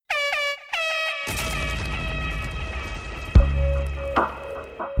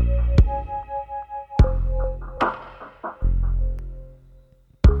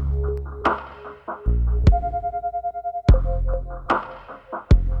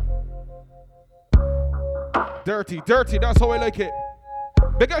Dirty, that's how I like it.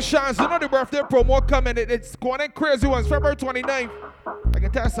 Bigger chance, you know the birthday promo coming. It's going in crazy ones, February 29th. I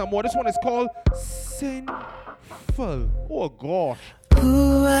can tell you some more. This one is called Sinful. Oh gosh.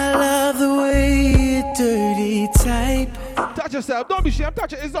 Ooh, I love the way you dirty type. Touch yourself, don't be ashamed.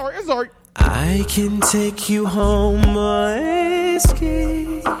 Touch it, it's alright. I can take you home or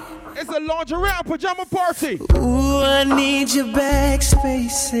escape. It's a lingerie and pajama party. Ooh, I need your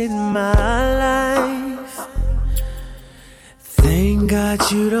backspace in my life. Thank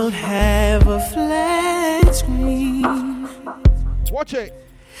God you don't have a flat screen. Watch it.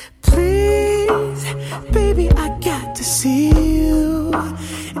 Please, baby, I got to see you.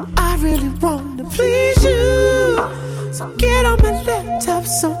 And I really want to please you. So get on my laptop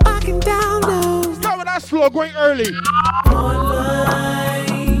so I can download. Start with that slow, going early.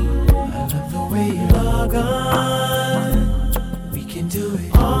 Online, I love the way you log on. We can do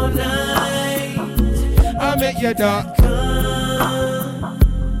it all night. I'll make you dark.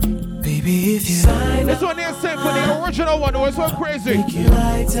 Baby, if you sign this one is sent for the original one. It was so crazy. make you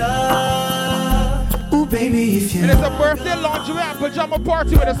light up. Ooh, baby, if you And it's a birthday lingerie and pajama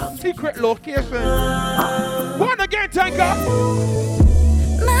party with a secret location. One again, Tanka.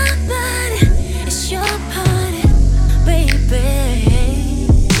 My body is your party, baby.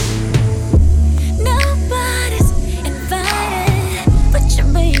 Nobody's invited but your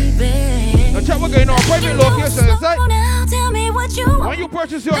baby. Now check what's going on. Private location, is that? Tell me what you want. When you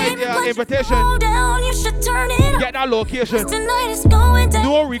purchase your invitation, you should turn it get that location. Tonight is going down.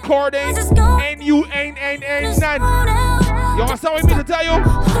 No recording. None. You understand what I mean to tell you?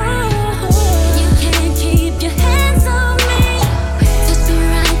 You can't keep your hands on me. Just be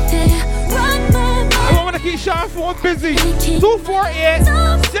right there. Run my mind. I want to keep Sean phone busy.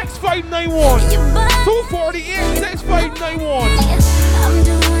 248-6591. 248-6591. I'm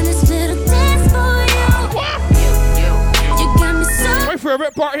doing this little dance for you. What? You got me so. My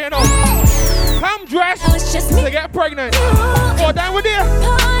favorite part here now. Come dressed to get pregnant. Oh, down with there.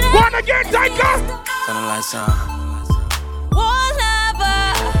 One again, Tiger. Turn the lights on.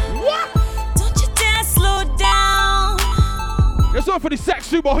 What? Don't you dare slow down. This one for the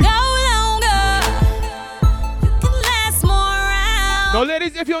sexy boy. Go longer. You can last more rounds. Now,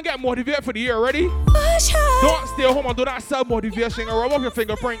 ladies, if you don't get motivated for the year, ready? Push her. Don't stay home and do that self-motivation and rub up your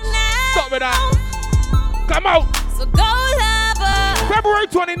fingerprints. Stop with that. Come out. So go lover. February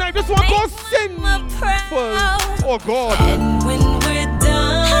 29th. This one called Sinful. Oh, God. And when we're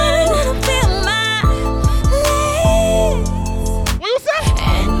done, I wanna feel my legs. What you say?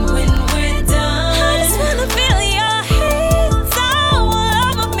 And when we're done, I just wanna feel your hands all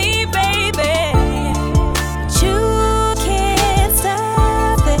over me, baby. But you can't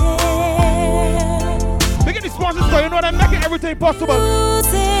stop it. Look at these sponsors, so you know they're making everything possible.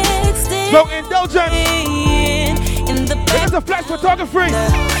 So indulgent. There's a flash photography.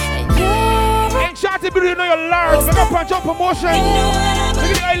 Ain't shot to be you know you're large. We're gonna punch up promotion. Look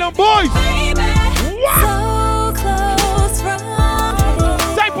at the Island Boys. What?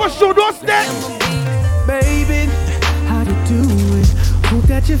 Cypress show, don't step. Baby, how to do it? Hope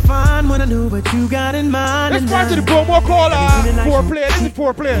that you're fine when I know what you got in mind. Let's part to the promo call foreplay. This is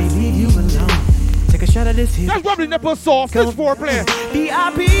foreplay. Leave you alone. Take a shot of this here. That's probably nipple soft. This is foreplay.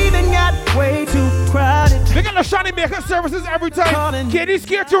 VIP then got way too crowded. They got the shiny making services every time. Katie's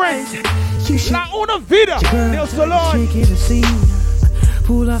Catering. La Una Vida. Nail Salon.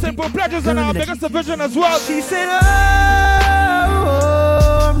 Simple Pleasures and our biggest division as well. She said,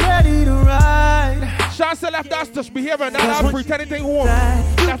 oh, I'm ready to ride. Chance left us to behave and not pretend anything home.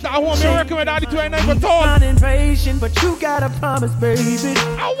 Left our home, American with Daddy 29 for tall. I'm impatient, but you gotta promise, baby.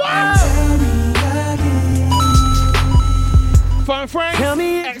 Oh, wow. Fun friends,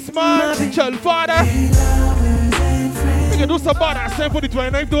 ex-man, child father. We can do some about that same for the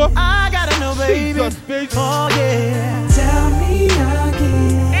 29th though. I gotta know, baby. Jesus, bitch. Oh, yeah. Tell me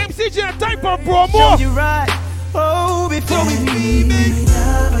again. MCG and time for promo. Show you right. Oh, before we leave.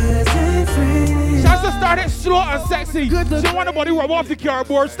 Chance to start it slow and sexy. She want the body rub off the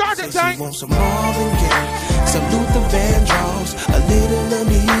cardboard. Start it, time. Want some Marvin Gaye, some Luther Vandross, a little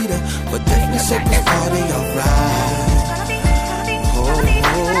Anita, but definitely Cypress party, alright.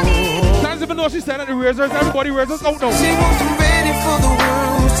 Chance even though she's standing at the razors, everybody razors out now. She wants them ready for the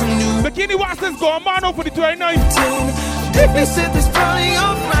world, some new Bikini Watson's going man out for the 29th. Definitely set this party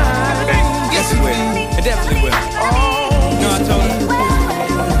alright. Yes, it will. It definitely will. No,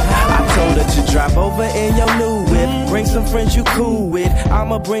 I told her to drop over in your new whip. Bring some friends you cool with.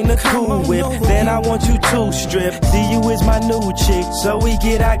 I'ma bring the cool whip. Then I want you to strip. See you is my new chick, so we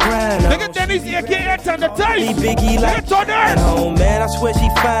get our grind on. Look at Denny's AKA on the time. Biggie like at home, man. I swear she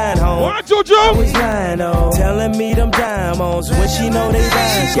fine, home. What, Juju? always lying on, telling me them diamonds when she know they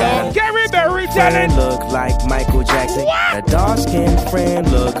dying. So Gary Berry telling look like Michael Jackson. A dark skinned friend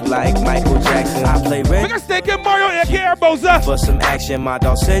look like Michael Jackson. I play red. We're gonna stay in Mario aka Bowser for some action. My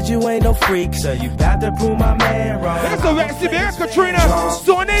dog said you ain't no freak, so you got to prove my man wrong. There's a Rexy, there's Katrina,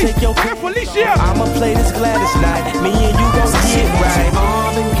 Sony, there's Felicia. I'ma play this Gladys night. Me and you gon' get right.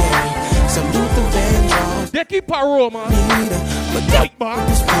 Salute the Vandross. Decky Paro, man. But that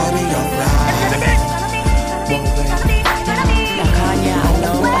this party alright. Kanye, I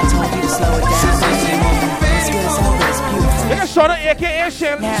know I told you to slow it down. It's good as always, beautiful. They're gonna show the aka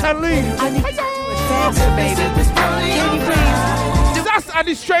Shanley. I need to do it faster, baby. Can you please? That's on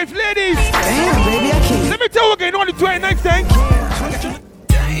the straight ladies. Damn, baby, I can't. Let me tell you again on the 29th thing.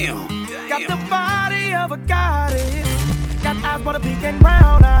 Damn. Got the body of a goddess. Got eyes but a pink and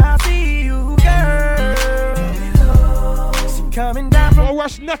brown. I see you, girl. She coming down from. Oh,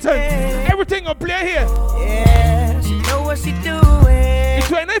 rush nothing. Everything will play here. Yeah, she know what she doing. The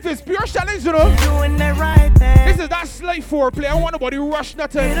 29th is pure challenge, you know. Doing that right thing. This is that slight foreplay. I want nobody rush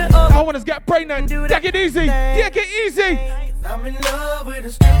nothing. I want us to get pregnant. Take it easy. Take it easy. I'm in love with a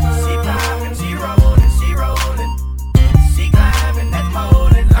stripper. She poppin', she rollin', she rollin'. She climbing that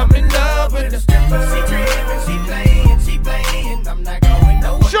moldin'. I'm in love with a stripper. She trippin', she playin', she playin'. I'm not going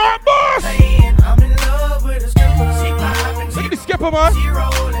nowhere. Short boss. I'm in love with a stripper. She poppin', look at the skipper, man. she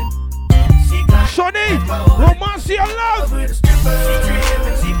rollin'. She climbing Shawnee, romance your love. with a stripper. She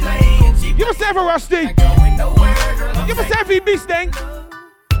trippin', she playin', she Give us a Rusty. not going nowhere, girl. Give us a VB thing.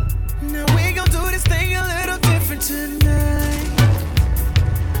 Now we gon' do this thing a little different tonight.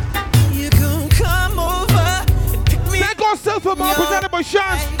 You gon' come over and pick me Take on Silver, man, presented by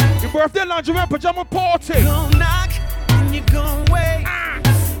Chance. Your birthday lingerie pajama party. gon' knock and you gon' wait.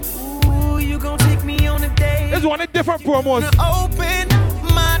 Ooh, you gon' take me on a date. This is one of the different promos. Open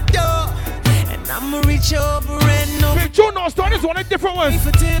my door and I'ma reach over and open Big Joe Noston is one of the different ones.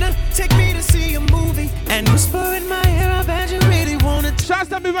 for dinner. Take me to see a movie and whisper in my ear. I bet you really wanna Chance,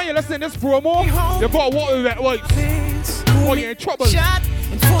 tell me when you listen to this promo. You bought water with wet wipes. dance. Oh, you're in trouble. Shot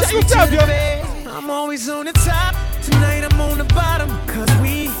and force Check me yourself, to yo. the bed. I'm always on the top. Tonight I'm on the bottom. Cause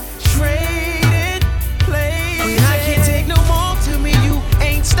we trading places. I can't take no more. To me you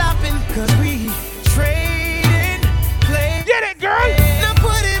ain't stopping. Cause we trading places. Get it, girl. Now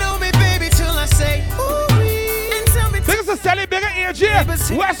put it on me, baby, till I say ooh-wee. And tell me Bigger Sally, bigger AJ.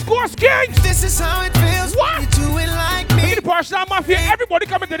 West Coast Kings. this is how it feels. What? You do it like Look me. at the Partial Mafia. Everybody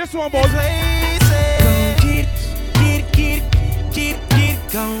coming to this one, boys. Places. Gon' get it, get it, get it, get it, get it.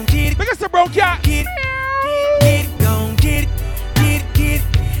 Gon' get it. Bigger the brown cat. Get it, get it, gon' get it, get it, get it,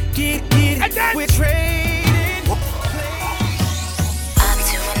 get it, get And it. then- We're trading. I'll do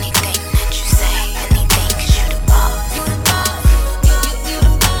anything that you say, anything 'cause you the boss.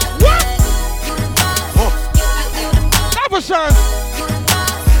 What? Have a chance.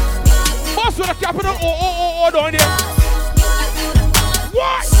 Boss with a capital O down there.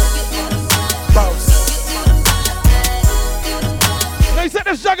 What? Now you said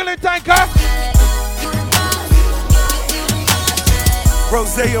the juggling tanker.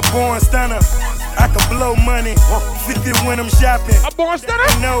 Rose a born stunner. I can blow money. 50 when I'm shopping. A born stunner?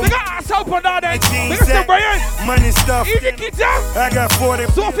 No. They got ass help on that. They Jeans got some that Brian. money stuff. Easy kids out. I got 40.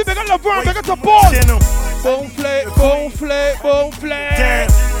 Sophie, they got Laverne, they got the ball. Chin 'em. Boom flake, boom flake, boom flake. Damn.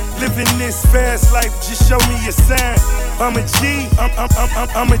 Living this fast life, just show me a sign. I'm a G,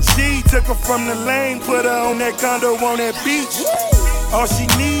 I'm a G. Took her from the lane, put her on that condo on that beach. All she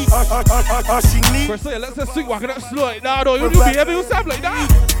needs, all she needs. First, let's just swing walking up slow. Nah, no, you behaving yourself like that.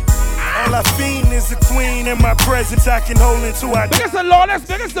 All I fiend is a queen in my presence. I can hold into I Biggest the Lawless,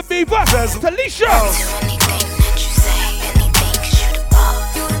 biggest the Beaver, Talisha. Do anything that you say, anything 'cause you the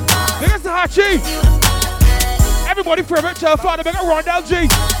boss. Biggest the Hachi. Everybody favorite child father, bigger Rondell G.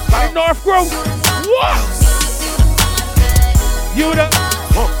 In North Grove. What? You the.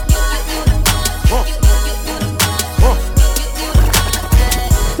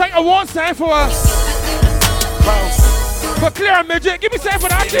 Take a one sign for us. For clear midget, give me sign for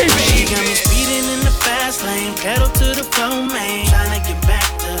that G. She got me speeding in the fast lane, pedal to the floor, man. Tryna get back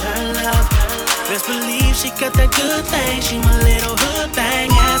to her love. Best believe she got that good thing. She my little hood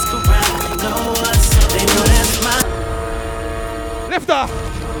thing. Ask around, they know us. They know that's my. Lift up.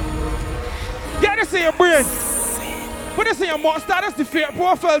 Get this in your brain. Put this in your monster. That's the fair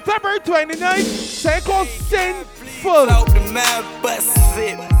profile. February 29th. Say called Sinful.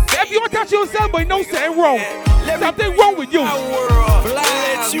 If you don't touch yourself, but no something wrong. Something wrong with you.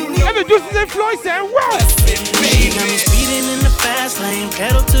 If you do something influence, something wrong. She got me speeding in the fast lane,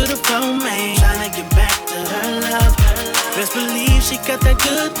 pedal to the floor, man. Tryna get back to her love. Best believe she got that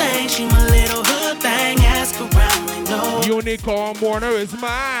good thing. She my little hood thing. Ask around, they know. Unicorn Warner is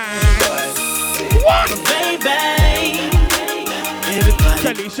mine. What? Baby, everybody.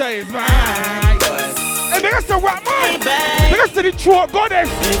 Kalisha is mine. Hey, make us the rap man. Make us the Detroit goddess.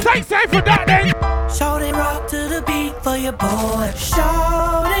 Take time for that then. Shorty rock to the beat for your boy.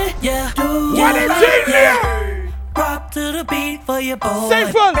 Shorty, yeah. What is it here? Rock to the beat for your boy.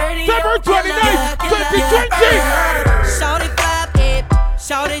 February 29th, 2020. Shorty flap it,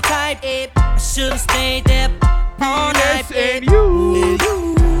 shorty type it. I should've stayed there all night. And you.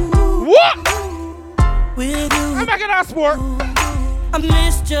 What? With you. I'm making that sport. I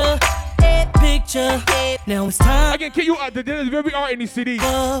missed you. Picture. Now it's time. I can kick you out the dinners where we are in the city.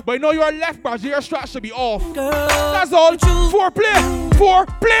 But you know your left bar, your strap should be off. Girl, that's all. Foreplay.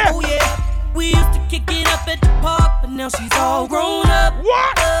 Oh yeah. We used to kick it up at the park, but now she's all grown up.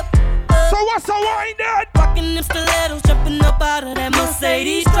 What? So what's the wine then? Rockin' them stilettos, jumping up out of that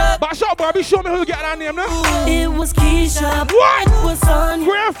Mercedes truck. But show Barbie, show me who you got that name now. It was Keisha. What? It was Sonya.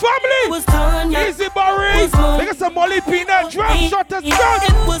 Grand family. It was Tanya. Easy Barry. Look at some Molly Peanut drum. Shot the sun.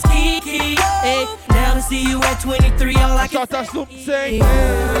 It was Kiki. Hey, now to see you at 23, all I can shot that Snoop say.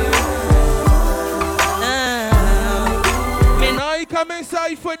 Now you come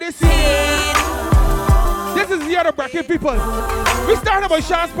inside for this here. This is the other bracket people. We started by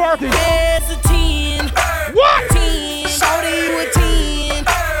Sean's party. There's a 10. What? 10. Shorty with 10. A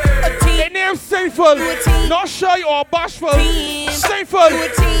 10. They name Sinful. Not shy or bashful. Sinful.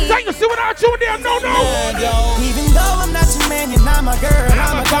 Thank you. See what I tune there? No. Even though I'm not your man, you're not my girl.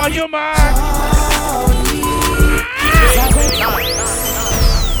 I'ma call you mine.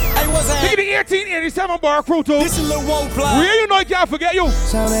 Look at the 1887 bar crew too. This is Lil Woe Fly. Real, you know I can't forget you.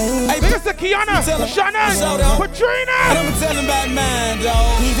 Hey, look at Kiana, Shannon, Patrina. I'm telling about mine,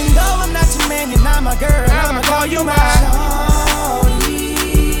 dog. Even though I'm not your man, you're not my girl. I'ma call you mine.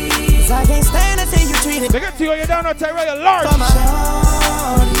 Cause I can't stand to see you treated. Look at you, you're down on Tyrell, you're large.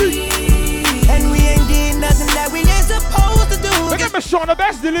 And we ain't did nothing that we ain't supposed to do. Look at me, Sean, the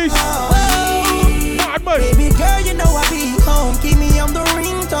best delete. Baby girl, you know I be home. Keep me on the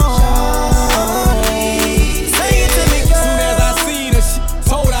ringtone. Say it to me, girl. Soon as I seen her, she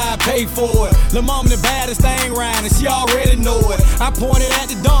told her I paid for it. Lil' mama the baddest thing round and she already know it. I pointed at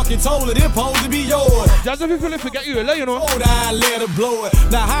the donkey and told her this supposed to be yours. Just if you feel it, forget you, you know. Told her I let her blow it.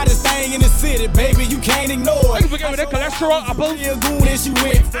 The hottest thing in the city, baby, you can't ignore it. I forget with that cholesterol apple. Real goon and she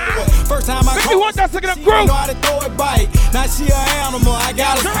went for it. First time I called, want that second up growth. Know how to throw it bite. Now she an animal, I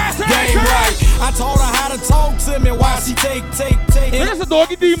got her game right. I told her how to talk to me while she take. That's a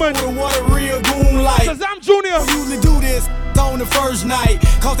doggy demon. What a real goon like. Cause I'm Junior. I usually do this on the first night.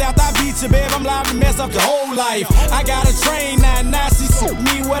 Cause after I beat you, babe, I'm liable to mess up your whole life. I got a train now she soak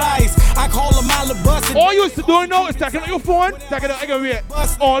me with ice. I call her my little bus. All you used to do now is taking out your phone, taking out again wait.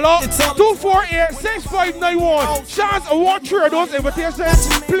 All up 248-6591. Chance I want 3 of those invitations,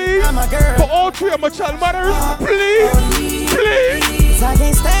 please. For all 3 of my child mothers, please. I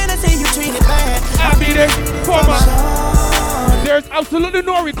can't stand to see you treated bad. I'll be there for my. There's absolutely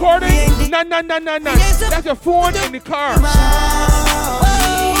no recording. None. That's your phone in the car.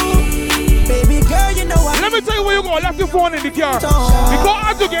 Baby girl, you know let me tell you where you go. Left your phone in the car. Because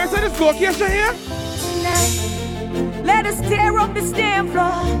as you get inside this location here. Tonight, let us tear up the stand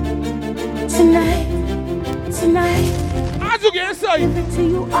floor. Tonight. As you get inside,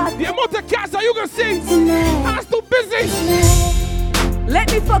 the amount of cats that you can see. I'm too busy. Tonight.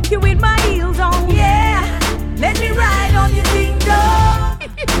 Let me fuck you with my heels on, yeah. Let me ride on your ding dong.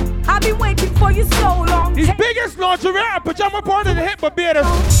 I've been waiting for you so long. His biggest lingerie and pajama party in the hip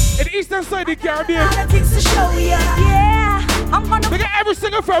Barbados in the eastern side of the Caribbean. Yeah, I'm gonna look at every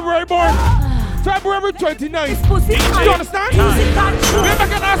single February born. February 29th. You understand? We're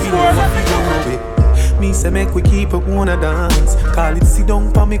back at last more. Me say make we keep it wanna dance. Call it sit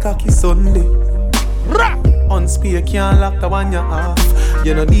down for me cocky Sunday. On spear can't lock the one you off.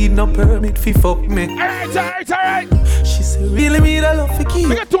 You don't need no permit fi fuck me. Alright. She say really me the love for keep.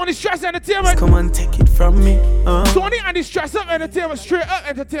 We got Tony Stress Entertainment. Come and take it from me. Tony and the Stress Up Entertainment, straight up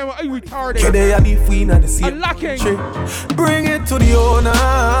entertainment. Are you retarded? Today I be free now the same. Unlocking. Bring it to the owner.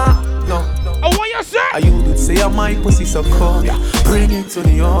 No. Oh, what you say? I you did say my pussy so cold. Yeah. Bring it to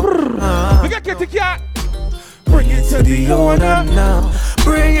the owner. We got Kitty Cat. Bring it to the owner now.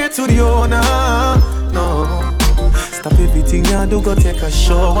 Bring it to the owner. No. Stop everything you do, go take a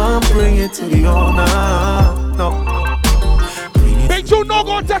show and bring it to the owner. No. Big Joe, no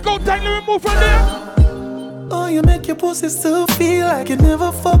go take out time, let me move from there. Oh, you make your pussy still feel like you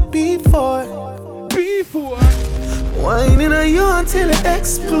never fucked before. Whining at you until it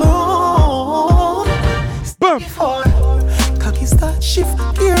explodes. Boom. start shift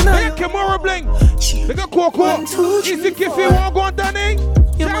gear now. Big Kimura Bling. Big Coco. Easy Kiffy, won't go on Danny.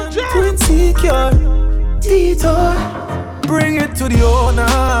 Your man too insecure. Detour. Bring it to the owner.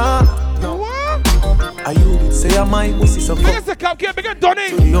 What? Are you did say I might was this a Big as the cupcake, big Donny.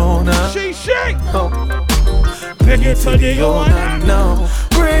 to the owner? She. Oh. Big it to the owner. No.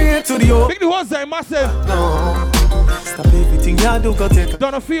 Bring it to the owner. Big the ones that massive. No. Stop everything you do, go take a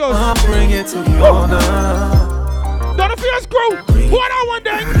Donna Fields. bring it to the owner. Donna Fields crew. What I want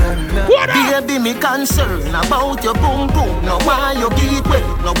then? What up? Baby, me concerned about your boom boom. No why you get wet,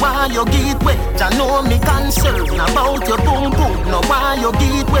 no why you get wet. I know me concerned about your boom boom. No why you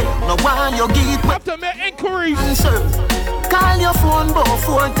get wet, no why you get wet. Have to make inquiries. Concerned. Call your phone about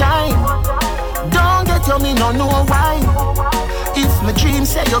 4 times. Don't get you me no know why. If my dream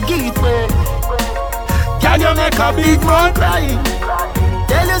say you get wet, can you make a big man cry?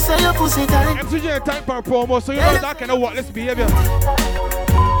 Tell you say your pussy tight. MCJ type for promo, so you know that kind of worthless behavior.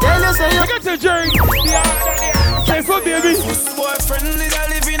 Tell you say you Look at the Jerry. Say for baby. Boyfriend is a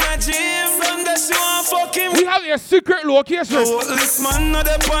living a gym. From the show fucking. We have a secret location. This man not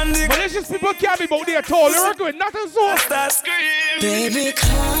a pandemic. Malicious people can't be about there at all. They're working with nothing so. Start scream. Baby,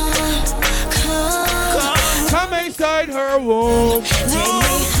 come. Come inside her womb. Take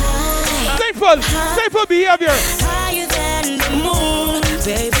me high. Safer behavior. Higher than the moon.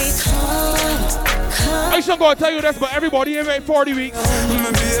 Baby, come. I should go and tell you this, but everybody in 40 weeks.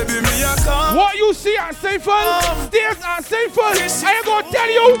 Baby, me a come. What you see at Safer, stays at Safer. I ain't gonna tell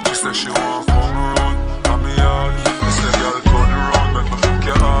you. She said she want to come around, and me hard. Me say girl turn around, make me fuck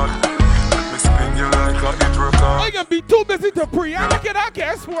your hard. Me spin you like a hit record. I can be too busy to pre. I look at that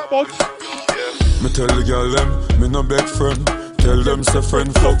can't sport much. Me tell the girl them, me no beg friend. Tell them say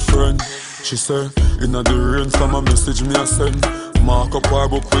friend fuck friend. She say, inna the rain from a message me a send. Mark up her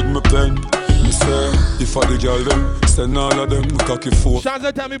book with me pen. Me say, if I the girl them, send all of them cocky foot.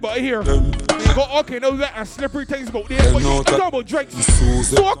 Shanza tell me about here. Them. You go okay, no wet and slippery things about there. But you know talk that- about drinks.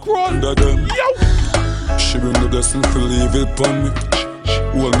 Susan So crawl. under them. Yo. She bring the blessing for leave it pon me.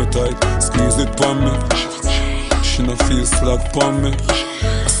 Hold me tight, squeeze it pon me. She no feel slack pon me.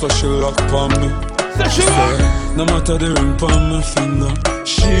 So she lock pon me. She no matter the ring pon my finger.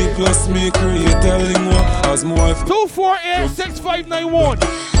 She plus me create a lingua. As my wife 248-6591.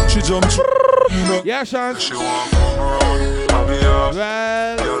 she jump. Yeah, Sean. She want come around, and me ask.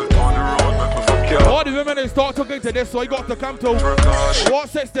 Well, Girl turn around, make me fuck you. all the women they start talking to this, so I got to come to. Record. What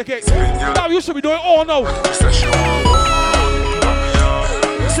sex ticket? Now you should be doing all now. She say she want come around, and me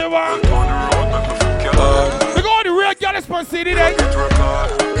ask. See what? Turn around, make me fuck you. We got all the real girls on CD then.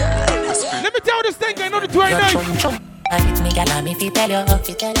 Let me tell you this thing, I know the 29th. I hit me, gal, and me fi tell you.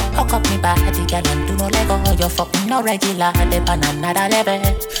 Hook up me body, gal, and do no lego. You fucking no regular, the banana level.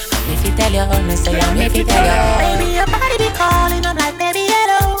 Me fi tell you, me say I'm me fi tell you. Baby, your body be calling. I'm like, baby,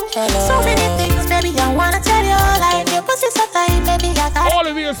 hello. So many things, baby, I wanna tell you. Like your pussy so tight, baby, I got All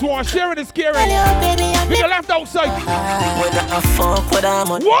of you is one sharing is tell caring. you, baby, I'm We got left outside. Whether I fuck, whether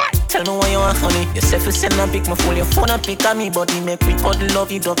I'm on. What? Tell me why you want honey. You say for send a pic, my phone, your phone a pic of me, but he make me cuddle love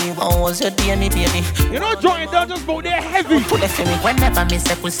you, doggy. How was your day, me baby? You know, joint down just about there heavy. Put it for me. Whenever me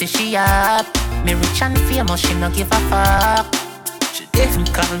say pussy, she up. Me rich and famous, she no give a fuck. She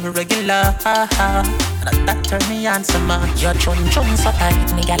didn't call me regular. That turn me on so much. Your chum so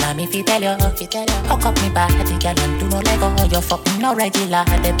tight, me gal, and me fi tell you. Hook up me body, gal, and do no lego. You fucking no regular,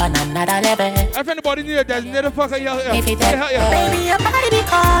 the banana level. If anybody need that, need a fucker here. If it help you. baby, your body be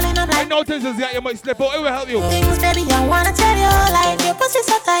calling. I'm I like, know things is that you might slip out. It will help you. things, baby, I wanna tell you. Like your pussy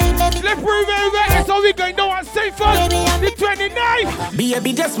so tight, baby. Slippery, baby. So we going down and safe for the 29th.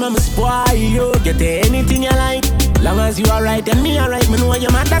 Baby, just mama spoil you. Get anything you like. Long as you alright and me alright, me know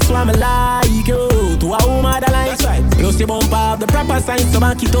you're mad, that's why me like you. To a woman that likes right. Plus you bump up the proper sign, so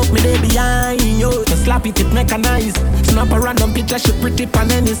back it up, me there behind you. To slap it, it mechanized. Snap a random picture, she pretty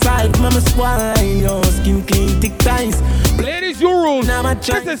pan any side. Mama spoil you, skin clean, thick ties. Ladies, you rule. Never This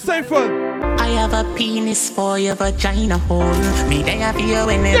try. is safer. I have a penis for your vagina hole. Me there for you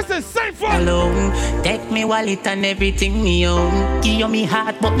when This is safer. alone. Take me wallet and everything me own. Give you me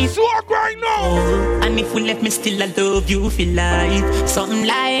heart, but me Swag right now. and if we left me still I love you for life. Something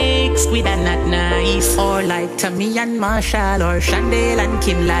like squid and not nice. Or like Tommy and Marshall or Chandel and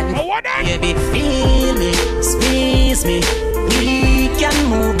Kinlan. Oh, what then? Baby, feel me, squeeze me. We can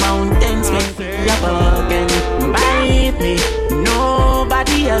move mountains when we are broken. Bite me,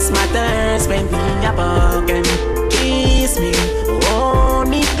 nobody else matters when we are broken. Kiss me, hold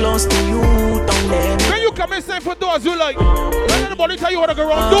me close to you, don't let me. When you come inside for doors, you like. When anybody tell you how to go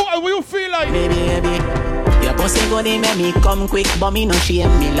wrong, do it when you feel like. Baby, your pussy say go they make me come quick, but me no shame.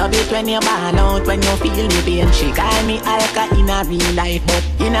 Me love it when you ball out, when you feel me pain. She call me Alka in a real life, but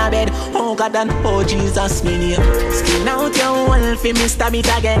in a bed, oh God and oh Jesus, me name. Skin out your wall for me stab it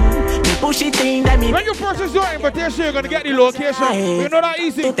again. Me push it in that me. When you purchase your invitation, you're gonna get the location. You know that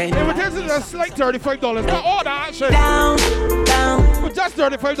easy. Invitation is just like $35. Not all that action. Down. But just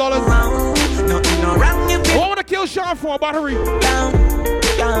 $35. Nothing no wrong. I want to kill Sean for a battery. Down.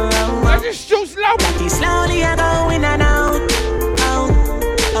 I just too slow. Like it slowly I go in and out.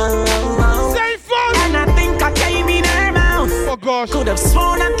 Say fun. And I think I came in her mouth. Oh gosh. Could have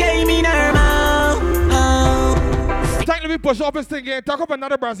sworn I came in her mouth. Let me push up this thing again. Talk up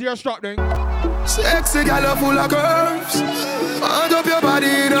another Brazilian strap thing. Sexy gal full of curves. Hand up your body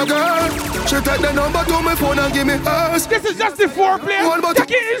in a girl. She take the number to my phone and give me hers. This is just the foreplay.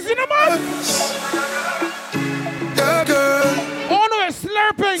 Take it easy, man. Yeah, girl. Oh no, it's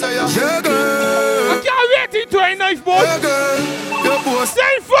slurping. Yeah, girl. I can't wait into a knife, boy. Yeah, girl. Your boss.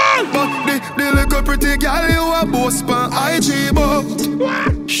 Stay fun. But the little pretty gal you a boss pan IG, but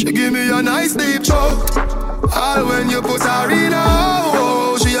she give me a nice deep choke. All when you put her in a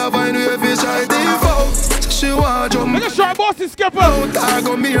hole, she a find way fish I default. She want jump. Look at Sean Boston skipper. I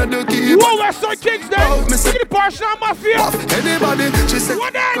go me and the key. Whoa, West Side Kings then. Look at the Partial Mafia. Anybody, she said,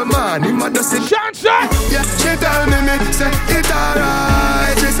 come on, him a does it. Sean shot. Yeah, she tell me, say, it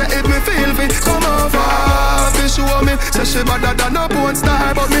alright. She say, if me feel fit, come over. She show me, say she better than a porn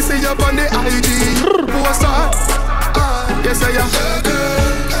star. But me see you on the IG. Poster. Yes, I am.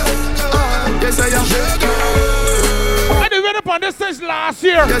 Yes, I am. I didn't win up on this since last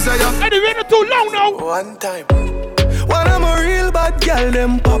year. Yes, I am. I didn't win it too long now. One time. When I'm a real bad girl,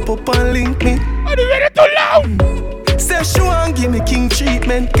 them pop up and link me. I didn't win it too long. Say she want give me king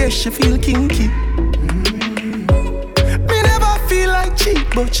treatment, guess she feel kinky. Me never feel like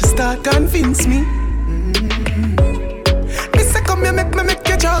cheap, but she start convince me. Me say come here, make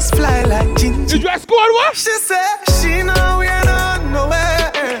you just fly like Gingy. You dress code what? She say she know we ain't on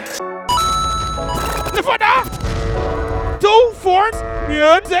nowhere. Look for that. 2 4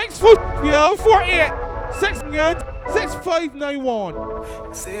 6 foot 4 8 6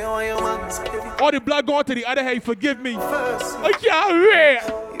 6591. Say all you want. All the blood going to the other head. Forgive me. I can't wait.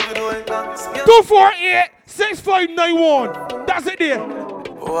 2 4 8 6591. That's it there.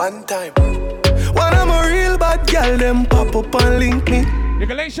 One time. When I'm a real bad girl, them pop up and link me. You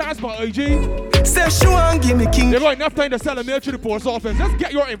can lay shots by IG. Say she want give me king. You got enough time to sell a mail to the post office. Just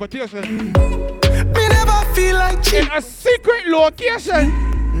get your invitation. Me never feel like cheap. In a secret location.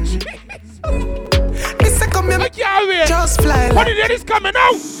 Me say come here, I can't wait. just fly like. What the ladies coming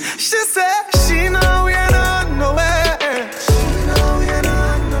out? She say she know we ain't on nowhere.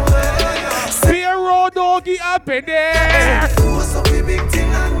 Beer road doggy up in there.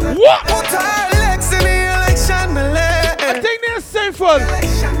 What? Put her legs in the election, my leg. I think they're sinful.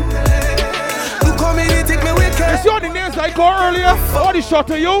 You come in and take me wicked. You see all the names I called earlier? All the shot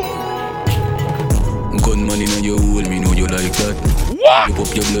to you? Gun money in your hole, me know you like that. What? You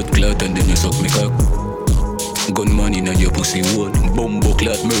pop your blood clot and then you suck me cock. Gun money in your pussy hole. Bumbo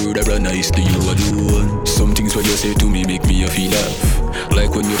clot murderer nice to you alone. Some things what you say to me make me a feel laugh.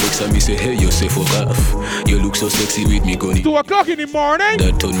 Like when you vex and me say hey you say fuck off. You look so sexy with me gunny. 2 o'clock in the morning.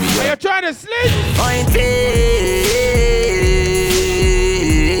 That turn me Are you on. trying to sleep?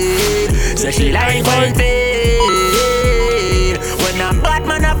 Say she like pointed. When I'm bad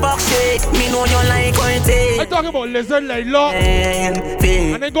man a fuck shit, me know you like pointed. I'm talking about lizard like lock.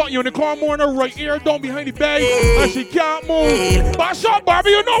 And they got unicorn more in her right ear, down behind the bag, and she can't move. Bash up,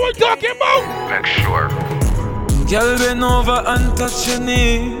 Barbie, you know what I'm talking about? Make sure. Girl, bend over and touch your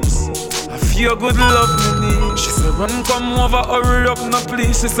knees. I feel good love me need. She said, run, come over, hurry up, no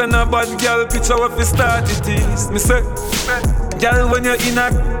please. She said, no bad girl, picture what we start it is. Me say, girl, when you're in a,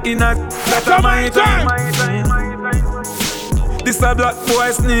 that's my time. This a black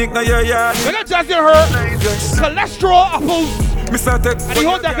boy sneak, now your yard. We're not just her. Cholesterol apples. Mr. Tech, and he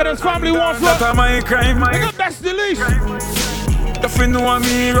hold that because his family wants to. That's my crime. They got best delete. If you know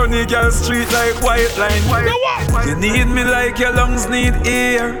me, run the girl street like white line. You need me like your lungs need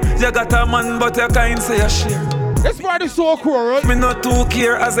air. You got a man, but you can't say a share. This part is so cruel. Me not too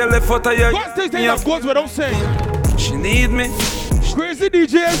care as I left out of your. God says they have goods without saying. She need me. Crazy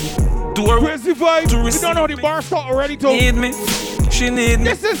DJs. Do her crazy vibe. You don't know the bar start already too. Need me. She need me.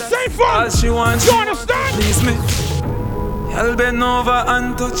 This is safe fun. All she wants. You understand? Please me. I'll bend over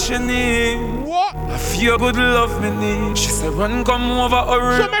and touch your knee. What? I feel good love me need. She said run come over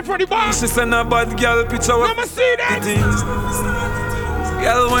hurry. Show me for the bar. She said a bad girl picture what. Let me see that. It is.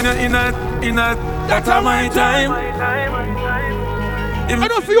 Girl when you're in a that's my time. I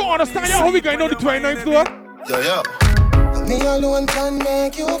don't feel you understand how we going on the 29th though. Yeah. Me alone can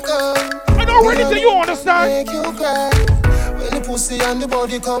make you come. I know ready till you understand. Make you cry. When the pussy and the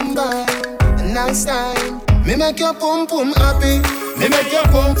body combine. A nice time. Me make your pum pum happy. Me make your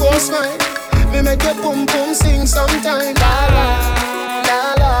pum pum smile. Me make your pum pum sing sometime. La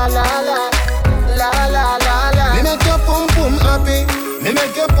la la la la la la la la. Me make your pum pum happy. Me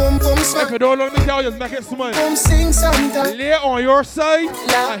make your pum pum smile. If you don't let me tell you, make it smile. Pum sing sometime. Lay on your side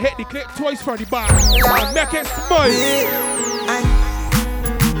and hit the click twice for the bar. And make it smile.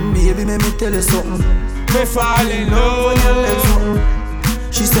 Baby, let me tell you something. Me fall in love.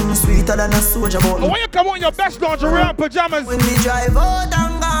 She said me sweeter than a soldier button. When you come on in your best lingerie and pajamas, when we drive out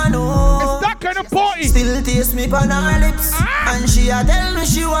and gone home, it's that kind of party. Still taste me on her lips, and she a tell me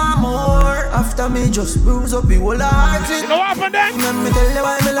she want more. After me just bruise up the whole heart. You know what happened then? Let me tell you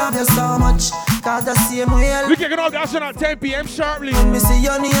why me love you so much. Cause the same way we kicking off the action at 10 p.m. sharply. When me see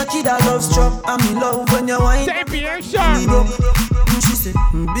you near kid I love strap, and me love when you whine. 10 p.m. sharp. She said,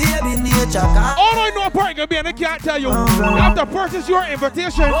 baby nature. All I know a party gonna be and I can't tell you. You have to purchase your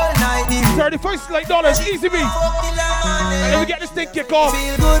invitation. All night, $31 like dollars, easy me. And then we get this thing kick off.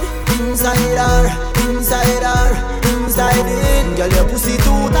 Feel good inside her, inside her, inside it. Girl, your pussy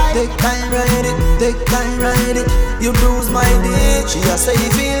too tight. Take time, ride it, take time, ride it. You bruise my dick. She just say you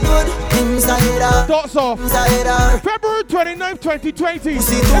feel good inside her. Thoughts off. Inside her. February 29th, 2020.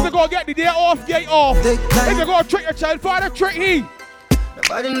 If you go get the day off, get off. If you go trick your child father, trick he.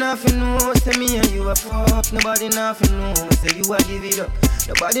 Nobody nothing knows, say me and you a fuck. Nobody nothing knows, say you a give it up.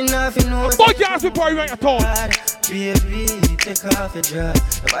 Nobody nothing knows. Boy, you ask me before you went at all. Baby, take off your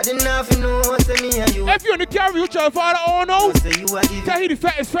dress. Nobody nothing knows, say me and you. If you're in the car with your child father, oh no. Say you a give tell he the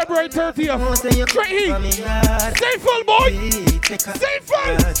fact is February 30th. Trick he. Stay full, boy. Stay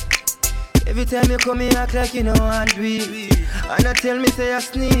full. Every time you come in, act like you know and do it. And I tell me say a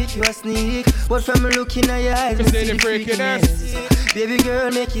sneak, you a sneak. But from looking at your eyes, I see the freakiness. Baby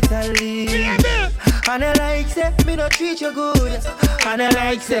girl, make it a leave. And I like say me no treat you good. And I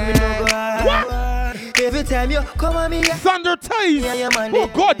like say me no go hard. Every time you come at me, Thunder Ties. Oh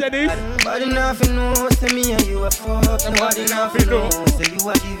God, Dennis. Nobody nothing knows, say me and you a fuck. Nobody nothing knows, say you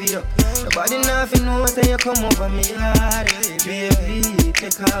a give it up. Nobody nothing knows, say you come over me hard. Baby,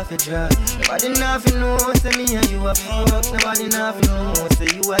 take off your dress. Nobody nothing knows, say me and you a fuck. Nobody nothing knows, say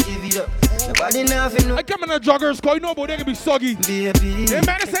you a give it up. Nobody nothing knows. I come in a joggers, cause you know, but they can be soggy. Baby, they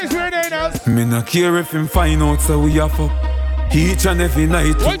better say it's weird else. Me not care if him find out, so we a fuck. Each and every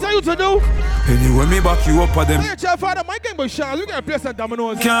night. What tell you to do? Anyway, me back you up for them. Hey, child father, my game boy Sean, we gotta play some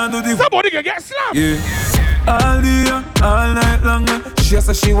dominoes. Can't do the. Somebody can get slapped. Yeah. All day, all night long. She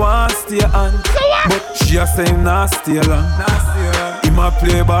say she want stay on. So what? But she a say him not stay long. Him a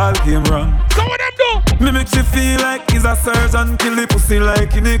play ball game wrong. So what them do? Me make she feel like he's a surgeon. Kill the pussy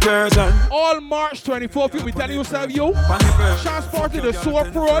like in a incursion. All March 24th, we telling yourself, yo. Transported the sore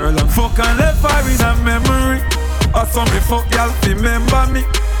fraud. Fuck and left her in a memory. Or some me fuck y'all remember me.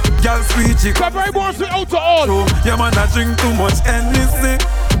 Y'all sweet chick. February born sweet out to all. Yeah man, I drink too much Hennessy.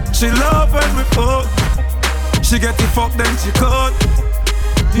 She love when we fuck. She get the fuck then she cut.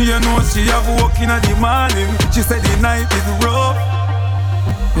 You know she have work in the morning. She said the night is rough.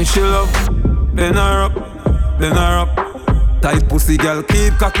 And she love, bend her up. Tight pussy girl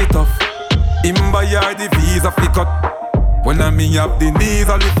keep cocky tough. Him buy her the visa fi cut. When I me have the knees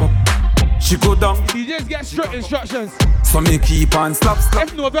I lift up. She go down. DJs get strict instructions. So me keep on slap.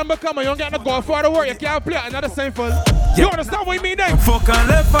 If November come and you don't get no golf for the work, you can't play another sample. You understand what I mean then? Fuck and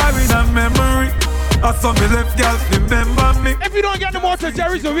left her in a memory. I saw me left girl remember me. If you don't get no more to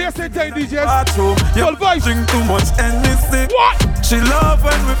Jerry's, you're wasting time, DJs. Full voice. Drink too much Hennessy. What? She love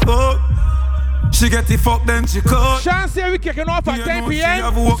when we fuck. She get the fuck then she cut. Chance here we kicking off at 10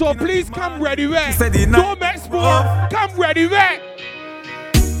 p.m. So please come ready wet. Don't make sport. Come ready wet.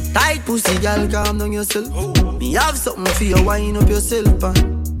 Tight pussy, girl, calm down yourself. Me have something for you, wind up yourself.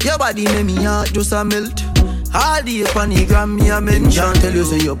 Your body make me heart just a melt. All the panigram me a mention. Tell you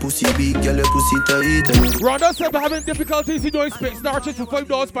say your pussy big, girl, your pussy tight. Rhonda said we're having difficulties in doing space starches for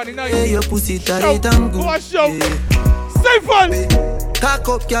 $5 per night. Yeah, your pussy tight and good. Watch out. Stay fun. Cock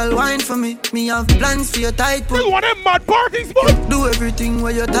up, girl, wine for me. Me have plans for your tight pussy. You want them mad parties, boy? Do everything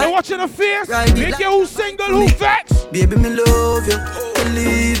where you're tight. They watching the face. Make you who single, who vex. Baby, me love you.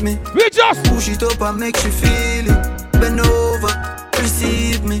 Believe me. We just push it up and make you feel it. Bend over,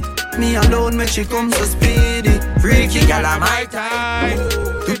 receive me. Me alone make she come so speedy. Freaky girl, I'm my time.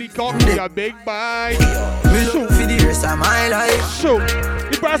 To the cock, a big bite. Me look for the rest of my life. Show.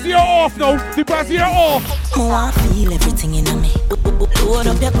 The brassiere off now. The brassiere off. Oh, I feel everything in me. Load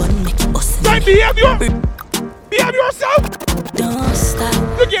up your gun, make it bust. Time behave yourself. Don't stop.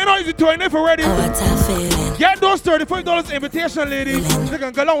 Look at noisy 29th already. What a feeling. Get those $35 invitation, ladies. They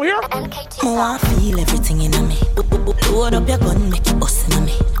can go down here. I feel everything in me. Load up your gun, make it bust in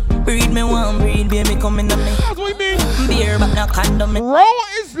me. Breed me one, breed, baby, come in me. That's what we mean. Beer, but no condom. Raw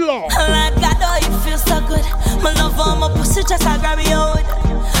is law. Like God, oh, you feel so good. My love on my pussy, just I grab you out.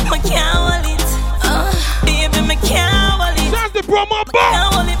 I can't hold it. Baby, me can't hold it. That's the promo bar.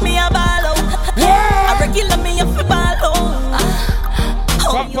 Can't hold it, me a ball out. I regular me a fi ball out.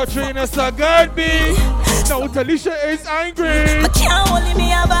 Katrina's a good beat. Now Talisha is angry. I can't hold it,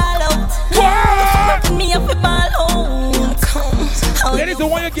 me a ball out. Me a fi ball out. Ladies, the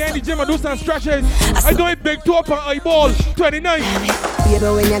one you get in the gym and do some stretches. I do it big toe up on eyeball. 29. Baby,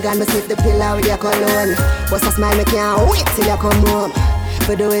 when you're gone, me sniff the pillow with your cologne. Bust a smile, me can't wait till you come home.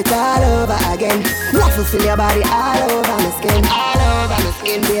 For do it all over again. Love to feel your body all over my skin. All over my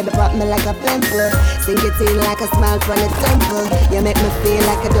skin. Baby, pop me like a pimple. Sink it in like a smile from the temple. You make me feel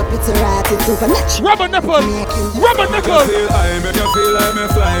like a duppy to ride it supernatural. Rubber nipple. Rubber nipple. I make you feel like me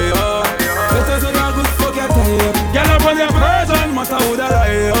fly. This is a good fuck your type. Get up on your person, matter who the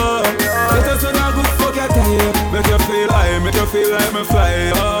lie. This is a good fuck your type. Make you feel like me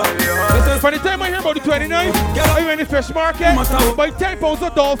fly. By the time I hear about the 29th, I'm in the fish market, buy 10 pounds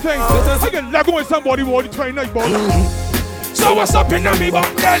of dolphin. I can lag with somebody about the 29th, boy. So what's up in me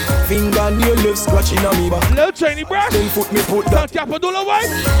back then? Finger nail lips scratching on me back. Little Chinese brush. Then foot me put that. Capadula white.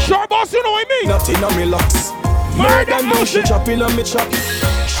 Sure boss, you know what I mean? Nothing on me locks. Murder no, she chopping on me chop.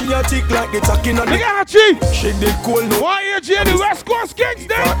 She a tick like the talking on the. Look at her. She did cool no. Why you J the West Coast Kings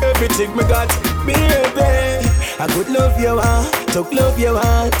then? For everything me got, baby. I could love you talk love you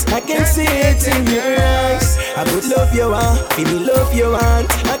I can see it in your eyes. I could love you feel love you I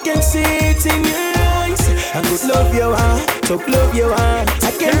can see it in your eyes. I could love you talk love you I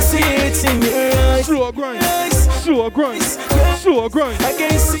can see it in your eyes. Slow grind, slow grind, slow grind. I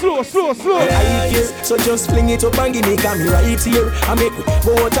can see slow. So just fling it up and give me come right here. I make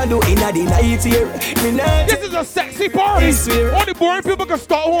go out and do inna the night here. This is a sexy party. All the boring people can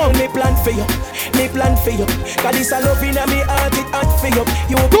start home. Me plan for you. Cause this a love inna me heart, it hot for you.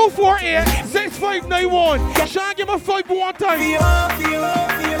 248-6591. Sean, give me 5 one time.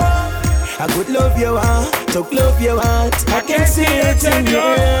 I could love you talk love you I can see it in your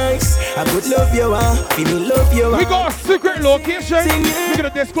eyes. I could love you feel love you We got a secret location. We're gonna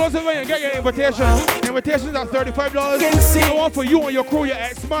disclose it and get your invitation. Invitations are $35. The one for you and your crew, your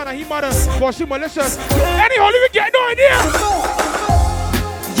ex-man and he mother, but she malicious. Anyhow, we get no idea.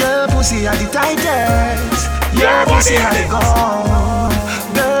 Your pussy are the tightest. Your pussy are the gone.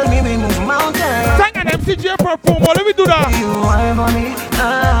 Girl, me we move mountains. Thank an MCJ perform. What do we do that? You want for me? I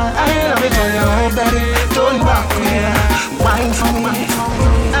love it when you move, baby. Turn back, yeah. Wine for me.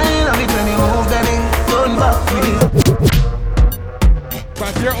 I love it when you move, baby. Turn back, yeah.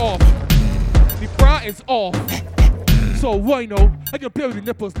 But they're off. The bra is off. So wino, I can play with the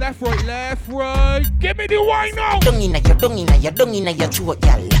nipples. Left, right. Give me the wino. Dung inna your throat,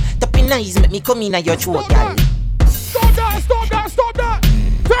 gal. Tapping eyes make me come inna your throat, gal. Stop that.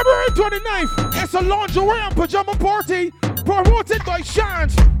 February 29th, it's a lingerie and pajama party promoted by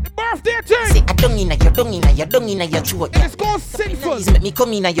Shans. Birthday thing. Say I dung inna your throat, gal. It's called Sinful. Eyes make me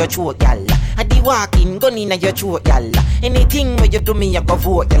come inna your throat, gal. I di walking gun inna your throat, gal. Anything where you do me, I go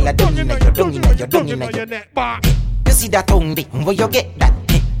vote, gal. Dung inna your neck, back. You see that tongue, where you get that?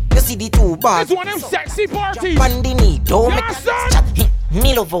 You see the two bars. It's one of them sexy parties. On the knee, don't make yes, us chat.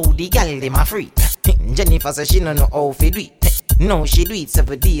 Me love how the gal dem a free. Jennifer says she no know how to do it. No, she do it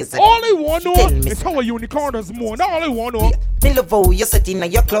 7 days. All I want to know is how a unicorn is more. That's all I want to know. Me love how you set in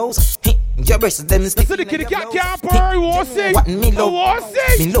your clothes. Your breasts them stick. So the kitty cat can't purr. You want to see? What me love?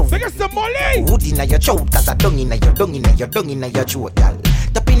 Me love. Look at some money. Wood inna your throat, cause I dung inna your throat, gal.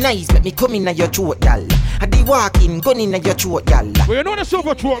 Tapping eyes make me come inna your throat, gal. I di walking gun inna your throat, gal. Well, you know the show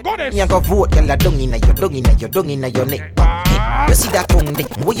for throat, go this. Me a go vote, gal. Dung inna your neck. You see that tongue there?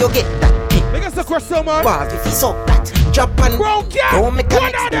 Where you get that? Look at the question, man. Wow, if you saw that, drop and don't make a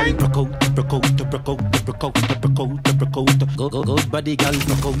mix. Good body, girl.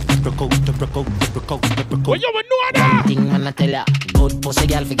 Well, you would know that. One thing man I tell ya, good pussy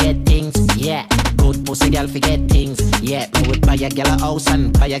girl forget things. Yeah, good pussy girl forget things. Yeah, I would buy a girl a house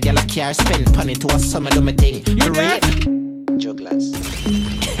and buy a girl a car, spend money to a summer do me thing. You right? Jugglers.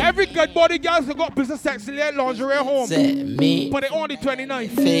 Every good body girls have got business sexy lingerie at home. Say me. But they only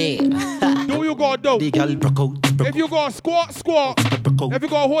 29th. Fair. Do you go do? The girl broke out. If you go squat. If you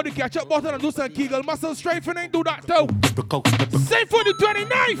go hold the catch up button and do some Kegel muscle strengthening, do that too. Same for the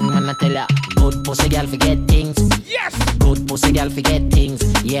 29th. Man I tell ya, Good pussy girl forget things. Yes. Good pussy girl forget things.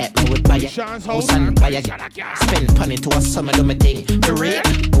 Yeah, me would buy a house and buy a spend money to a summer do me thing. For real.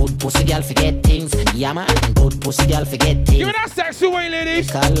 Good pussy girl forget things. Yeah man. Good pussy girl forget things. Give me that sexy way, ladies.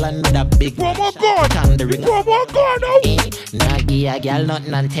 Call on the big promo code. Promo code now. Nah give a girl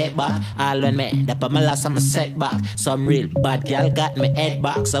nothing and take back. All when me the my last I'm a setback. Some real bad girl got me head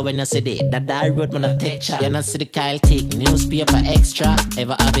back. So when you see that road when I take shot. You know see the Kyle take newspaper extra.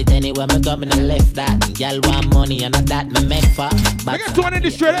 Ever have it anywhere me go me no left that. Girl want money and that me make for. I got 2 in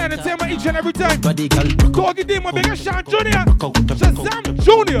the straight entertainment each and every time. Body girl, go get them, my bigger Sean Junior, Shazam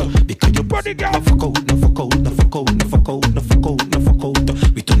Junior. Because your body girl, no fuck out.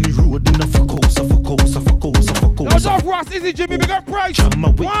 We turn the road in the fuck out. Now Dog Ross, Easy Jimmy, bigger Price,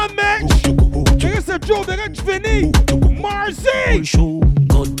 One Match, bigger Sir Joe, bigger Vinny, Marcy.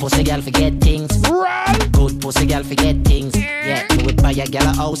 Good pussy girl forget things. Good pussy girl forget things. Yeah, you would buy a girl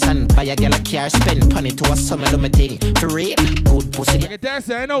a house and buy a girl a car. Spend money to a summer do me thing. For real. Good pussy girl. That's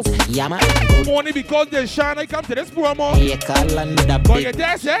I know. Yeah man. Only because there's Sean I come to this promo. Yeah, call on the big. But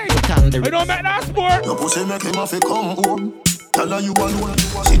that's it. I don't make that sport. Your pussy make him have to come home. Tell her you alone.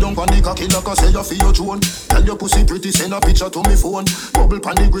 Sit down on the cocky like I say you feel your drone. Tell your pussy pretty, send a picture to me phone. Bubble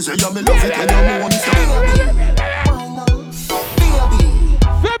pan the grizzly, yeah, me love it when you moan.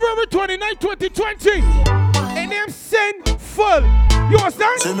 February 29, 2020. And them send full. You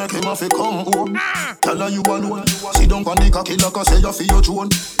understand? Say make him have to come home. Tell her you alone. Sit down on the cocky like I say you feel your drone.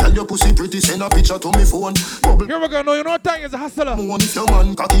 Tell your pussy pretty, send a picture to me phone. Bubble. Here we go. No, you know what time is a hustler. If your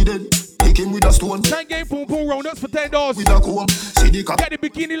man cocky dead. Hit him with a stone. 10 game boom boom rounders for $10. With a comb. See the cock. Get the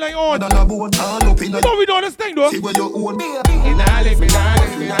bikini line on. And a bone. All up in the. No, we don't understand though. See where you own. Baby.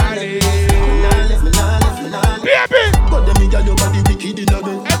 But them nigga your body wicked in a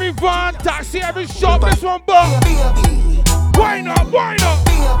bed. Every van, taxi, every shop, this one bar. Why not? Why not?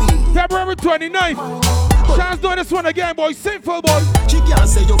 February 29th. Chance doing this one again, boy. Sinful boy. She can't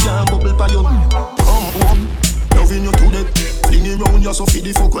say you can't bubble by you. Loving you to death. Fling around you so feed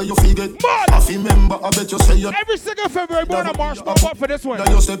the fuck where you feel get. I remember, I bet you say you. Every single February born a march pop up for this one.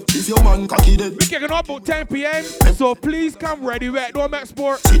 Now you step if your man cocky dead. We kicking up about 10 p.m. So please come ready, wet. Don't make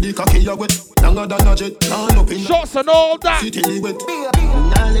sport. See the cocky you wet. Longer than a jet. Turn up in shots and all that. Sit in the wet.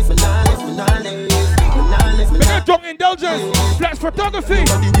 Bigger drunk indulgence. Flash photography.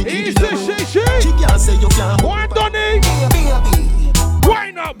 Easy she. She can't say you can't. One Donny.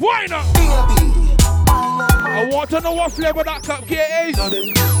 Why not? Why not? I want to know what flavor that cupcake is.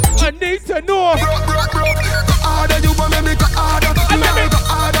 I need to know. Harder you want me go harder.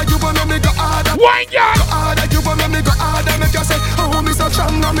 Harder you want me go harder. Why ya? Harder you want me go harder. Make you say, oh, me so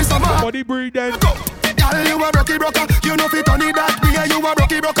strong, me so mad. Body breathing. Girl, you a rocky broker. You know fi turn it that way. You a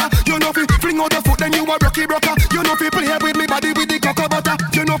rocky broker. You know fi fling out the foot, then you a rocky broker. You know fi play with me body with the cocoa butter.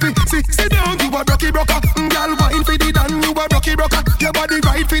 You know fi sit down. You a rocky broker. Girl, wine fi the dan. You a rocky broker. Your body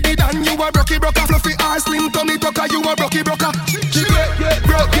right fi the dan. You a rocky broker. Fluffy ass, slim tummy tucker. You a rocky broker. She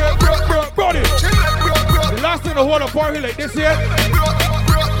broke. The last thing the whole party like this here.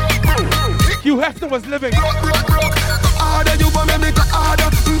 Hugh Hefner was living. Harder you want me go harder.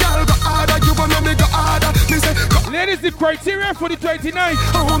 Girl go harder. You want me go harder. Me say, ladies, the criteria for the 29th.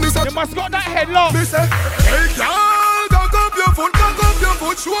 Oh, me say, you must got that headlock. Me say, hey girl, cock up your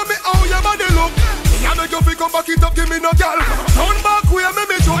foot. Show me how your body look. I make you feel come back it up. Give me no girl. Turn back where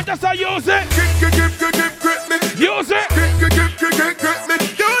me show. I just say use it. Grip me. Use it. Grip me.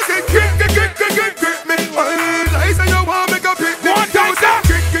 Use it. Grip me. I say you want make a pick me. One time, sir.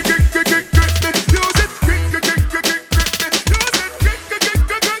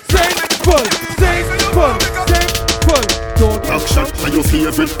 Action are your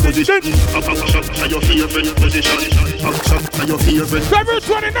favorite position. Action are your favorite position. Action are your favorite. February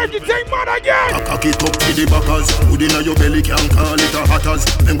 29th, you take mad again. Cock it up to the backers. Hood inna your belly can't call it a hatters.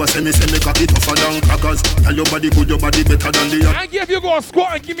 Remember say me cock it tougher than crackers. Tell your body good, your body better than the other. I give you go a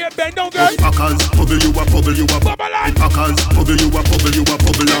squat and give me a bend down, girl. Packers, bubble you a bubble and packers. Bubble you a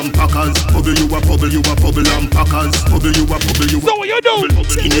bubble and packers. Bubble you a bubble and packers. Bubble you a bubble. So what you do?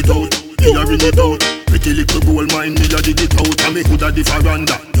 Skin it out, you a ring it out. Pretty little gold mine, me a dig it out. And me hood a the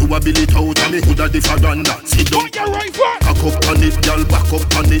veranda. You a build it out, and me hood a the veranda. Sit down, right foot. Back up on it, girl. Back up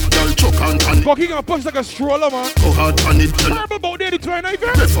on it, girl. Choke on it. Fuck, he gonna push like a stroller, man. Go hard on it, girl. Terrible about there, the 29th.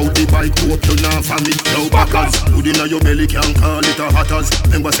 Ref out the bike, hope you not from it. Now backers, hood inna your belly can't call it a hatters.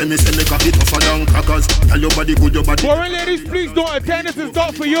 Remember say me cock it tougher than crackers. Tell your body good, your body. Foreign ladies, please don't attend. This is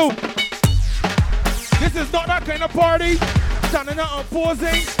not for you. This is not that kind of party. Standing out and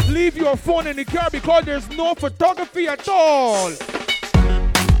posing. Leave your phone in the car because there's no photography at all.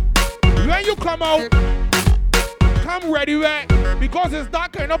 When you come out, come ready, right? Because it's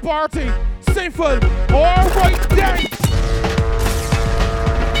that kind of party. St. Full. Alright then.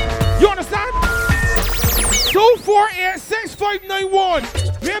 You understand?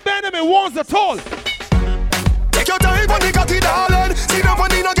 248-6591. Me and Benjamin wants at all. Take your time when you got it, darling. Sit down when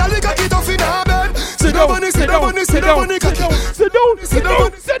you no girl, you got it off in her bed. Sit down when you, sit down when you, sit down when you got it. Sit down, sit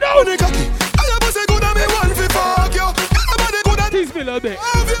down, sit down. I am say good and me one for fuck you. Tease me a little bit.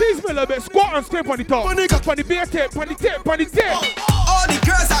 Tease me a little bit. Squat and step on the top. On the bare tape, on the tape, on the tape. All the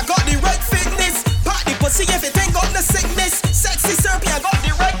girls that got the right fitness. Pop the pussy if it ain't got the sickness. Sexy Serpy, I got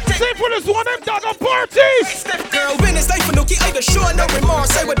the right thing. St. Full is one of them dog parties. Step girl, when it's life for Nookie, I just show no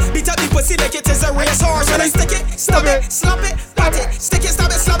remorse. I would beat up the pussy like it is a racehorse. When I stick it, stab it, slap it, pat it. Stick it,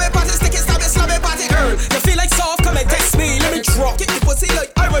 stab it, slap it, pat it. Stick it, stab it, slap it, pat it. Girl, you feel like soft, come and text me. Let me drop it, the pussy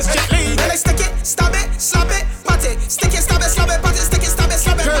like I was Jet Li. When I stick it, stab it, slap it, pat it. Stick it, stab it, slap it, pat it. Stick it, stab it,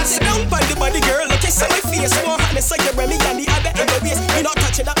 slap it, pat it. Girl, sit down by the body, girl. Look at my face. More hotness like the Remy and the other end of waist. You're not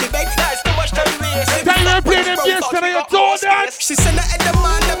touching up me, babe. That's too much time waste. Tell her play them yesterday, you told that. She said that the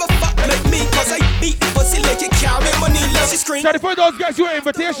man never fuck like me, cause I beat the pussy like it carry money. Let she scream. Sorry for those guys, your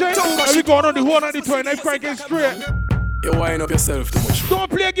invitation. And we going on the whole on the 29th cranking straight. You wind up yourself too much. Don't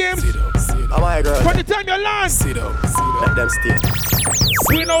play games. Sit down, sit down. Oh my God. From the time you land. Sit down, sit down. Let them stay.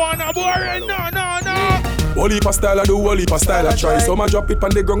 We don't want no boring, no. Whole heap of style I do, whole heap of style I try. Some a drop it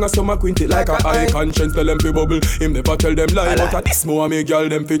on the ground and some a quint it like a high conscience. Tell them fi bubble, him never tell them lie. But at this more me girl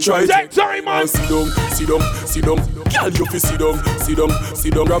them fi try. Take time, man. Sit down, sit down, sit down. Girl you fi sit down, sit down,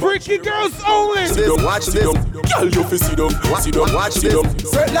 sit down. Freaky girls only. Sit down, watch this. Girl you fi sit down, sit down, watch this.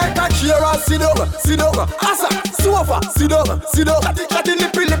 Straight like a chair and sit down, sit down. Asa, sofa, sit down, sit down. Chatty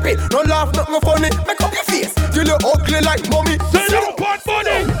lippy. Don't laugh, nothing funny. Make up your face. You look ugly like mommy. Sit down, pot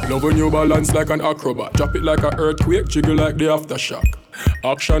body. Love when you balance like an acrobat. Drop it like an earthquake, jiggle like the aftershock.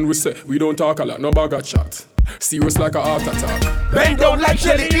 Action we say, we don't talk a lot, no bag of chat. Serious like a heart attack. Bend down like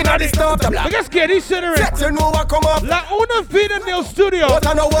Shelly in the starter block. I guess get this shit in. Set you know what come up. La una vida nel studio. But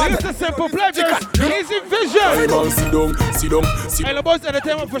I know what. It's a simple pleasure. Easy vision. Sit down, sit down, sit down. And the boys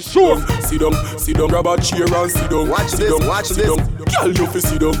entertainment for sure. Sit down, sit down. Grab a chair and sit down. Watch this, watch this. Girl, you fi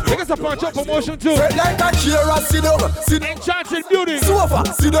sit down. I guess a punch up promotion too. Straight like a chair and sit down. Enchanted beauty. Sofa,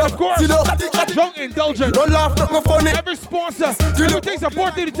 sit down. Of course. Sit down. Young indulgent. Don't laugh, nothing funny. Every sponsor. Everything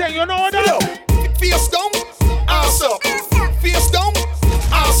supporting the thing. You know what? Face down, ass up. Face down,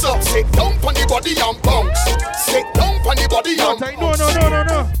 ass up. Sit down on the body and bounce. Sit down on the body and bounce. No.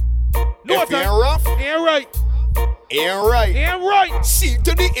 No, if you're rough, ain't right. Ain't right. C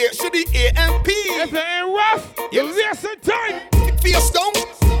to the A and P. If it ain't rough, you waste some time. Face down,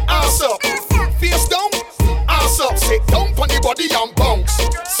 ass up. Face down, ass up. Sit down on the body and bounce.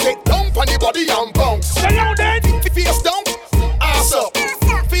 Sit down on the body and bounce. Hello then. Face down, ass up.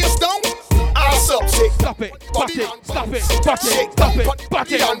 Face down, ass up. Stop it, butt it, stop it, butt it, stop it,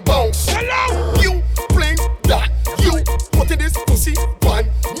 butt it and bounce. Hello. You bring that. You put this pussy on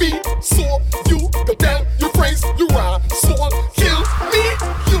me. So you go tell your friends you are so kill me.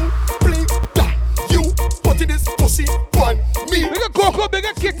 You bring that. You put this pussy on me. Bigger Coco,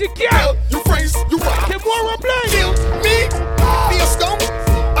 bigger Kitty Cat. Tell your friends you are. Can more play? Kill me. Face down,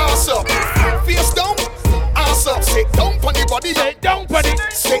 ass up. Face down, ass up. Sit down on the body. Sit down on it.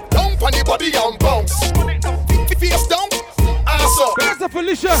 Sit down on the body and bounce. Face down, ass up. That's a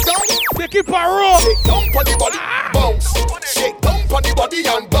Felicia. They keep a roll. Sit down on the body, bounce. Sit down on the body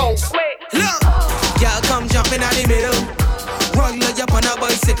and bounce. Look, y'all come jumping out the middle. Run like up on a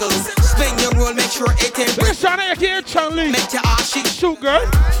bicycle. Spin your roll, make sure it ain't break. Shana, you can't Chanley. Make your ass shit. Shoot, girl.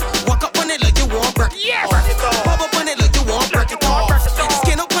 Walk up on it like you want break. Yes. Pop up on it like you want break it off.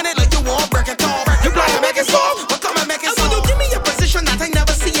 Skin up on it like you want break it off. You blind to make it soft, but come and make it soft. So give me a position that I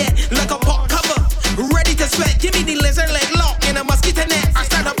never see it. Like a pot cover, ready to sweat. Give me the lizard leg lock in a mosquito net. I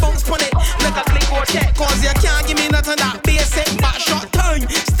start a bounce on it like a click or check. Cause you can't give me nothing that basic. But short time,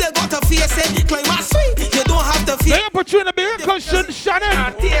 still got to face it. Claim my sweet, you don't have to feel. They put you in a bigger cushion,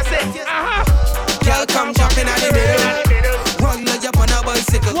 Shannon. Y'all come jumping out the middle. Run like up on a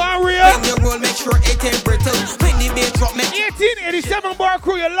bicycle. Warrior. When you roll, make sure it ain't brittle. When the bass drop, make 1887 bar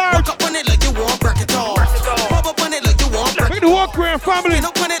crew, you large. Walk up on it like you want break it off. Pop up on it like you want break it off. Bring the whole crew and family. Spin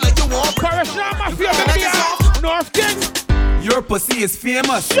up on it like you want break it off. Parasham Mafia, baby, North King. Your pussy is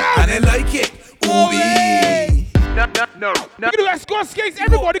famous, and I like it. Ooh-wee. No. You do escort skates,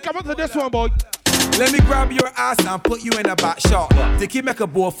 everybody come on to this one, boy. Let me grab your ass and put you in a back shot. Take you make a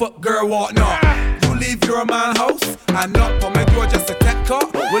boy fuck girl walk now. You leave your man house and knock on my door just to take car.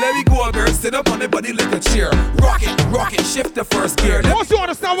 Well, let me go, girl. Sit up on the body like a chair. Rock it, shift the first gear. Once you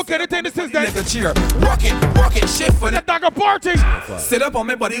understand what kind of thing this is, then like a chair. Rock it, shift for the dagger party. Sit up on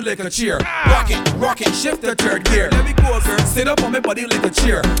my body like a chair. Rock it, shift the third gear. Let me go, girl. Sit up on my body like a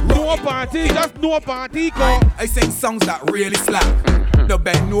chair. No party, just no party, go. I sing songs that really slap. No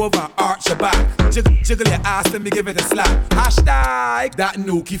bend over, arch your back. Jiggle your ass, let me give it a slap. Hashtag that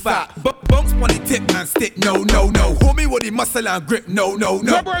nookie fat. Bumps on the tip and stick, no. Hold me with the muscle and grip, no.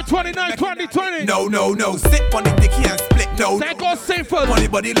 February 29, 2020. No. Sit on the dicky and split, no. Thank God, safe on the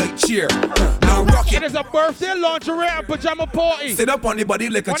body like cheer. Now rock it. It is a birthday lingerie and pajama party. Sit up on the body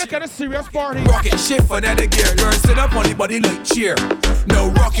like a cheer. Kind of serious party. Rock it, shift for that gear, girl. Sit up on the body like cheer. No,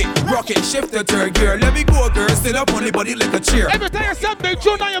 rock it, shift the third gear. Let me go, girl. Sit up on the body like a cheer. Every time you step big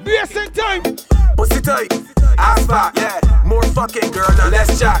tune on your BSN time. Pussy tight, ass back, yeah. More fucking girl, now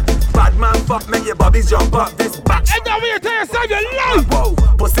let's chat. Bad man fuck, make your bobbies jump up this back. And now when you tell yourself you love.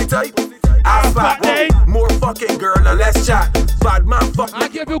 Whoa, pussy tight, ass back, more fucking girl, now let's chat. Bad man fuck. I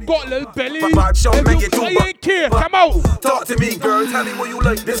give you got little belly. Bad show, make it too I ain't care, come out. Talk to me, girl, tell me what you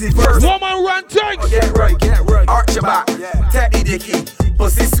like. This is first. Woman run things. Get right. Arch your back, Teddy Dicky.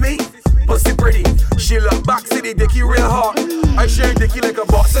 Pussy sweet, pussy pretty. She look back, see the dicky real hot. I share dicky like a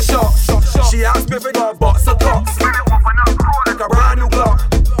box of shots. She asked me if I got a box of cocks. Like a brand new Glock.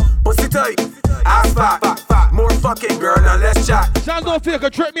 Pussy tight, ass fat. More fucking girl, now let's chat. Sounds don't feel like a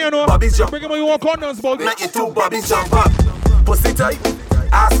trip me, you know. Bobby's jump. Bring him when you want condoms, Bobby. Make it two Bobby's jump up. Pussy tight,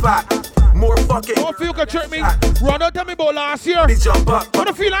 ass fat. More fucking. Don't feel like a trip me. Ronald tell me about last year. Jump up. I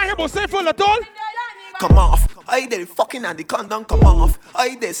don't feel like him about Saintful at all. Come off. I did fucking and the condom come off.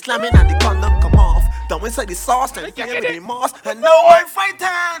 I did slamming and the condom come off. Down inside the sauce and feel the moss. And now I'm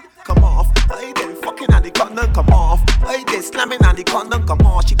fighting. Come off. I did fucking and the condom come off. I did slamming and the condom come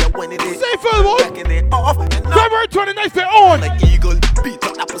off. She got winning it. Saintful, boy. Backing it off. February 29th, they're on. Like eagle. Beat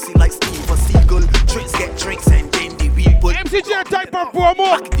up that pussy like Steve or Seagull. Drinks get drinks and then the people. MCJ type of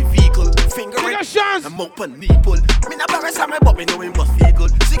promo. Back the vehicle. Finger it. I'm open nipple. Me not embarrass her, but me know it must feel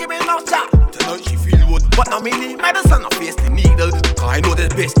good. She give me no chat. Tonight she feel good. But now me need medicine, I face the needle. I know the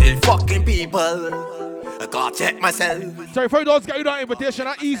best in fucking people. I gotta check myself. Sorry, for those guys, you that invitation,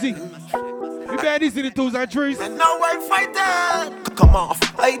 not easy. We bad easy the 2s and 3s. And now I'm fighting. Come off.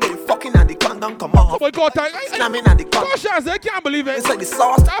 I did fucking and the condom come off. Oh my God, slamming and the condom. Gosh, I can't believe it. It's like the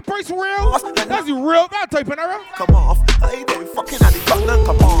sauce. That price real. That's the real bad type in error. Come off. I did fucking and the condom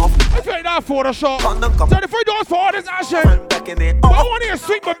come off. I feel like that Photoshop. Condom come off. $35 for all this action. It but I want to hear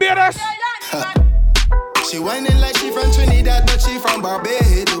sweet Barbados. She whining like she from Trinidad, but she from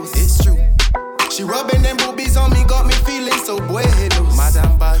Barbados. It's true. She rubbing them boobies on me, got me feeling so buenos.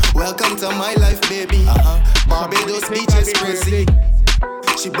 Madam Bad, welcome to my life, baby. Barbados beach is crazy.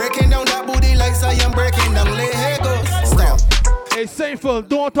 She breaking down that booty like I am breaking down Lagos. Stop. Hey, Saintful,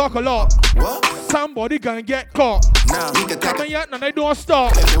 don't talk a lot. What? Somebody gonna get caught. Nah, we can take it yet, and they don't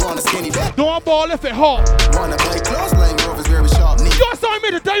stop. If you want a skinny back, don't ball if it hot. Wanna play close lane, Rovers very sharp knee. You saw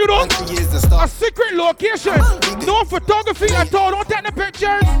me to tell you though. A secret location. No photography at all. Don't take the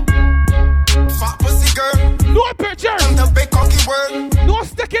pictures. Fat pussy girl. No pictures. I'm the big cocky word. No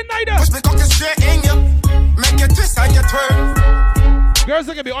sticking neither. Push me cocky straight in you. Make you twist and you twirl. Girls,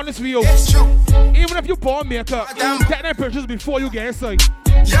 I can be honest with you. It's true. Even if you put on makeup, take them pictures before you get inside.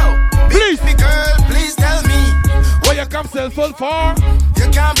 Yo, please, me girl, please tell me where you come Saintful for. You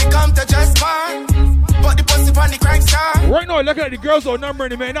can't become to just far. But the pussy on the crank star. Right now, looking at the girls on number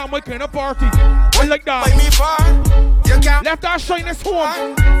and the man, not my kind of party. I like that. By me far. You can't left our shyness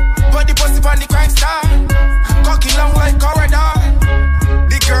home. But the pussy on the crank star. Cocky long like corridor.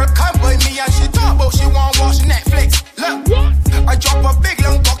 The girl come by me and she talk about she want watch Netflix. Look, what? I drop a big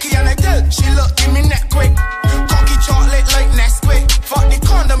long cocky and I tell she look give me neck quick. Cocky chocolate like Nesquik. Fuck the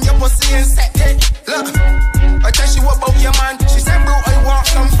condom, your pussy insected. Look, I tell she what about your man. She said bro I want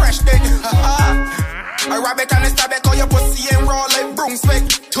some fresh dick. I rub it and I stab it cause your pussy ain't raw like broomstick.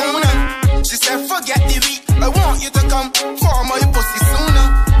 Tuna. She said forget the beat. I want you to come for my pussy sooner.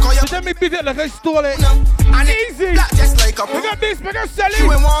 Let me beat it like I stole it. And easy. That just like a we got this, we got Sally, we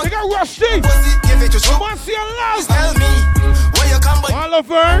got Rusty. Give it to you. Want to see a love. Tell me where you come by. I love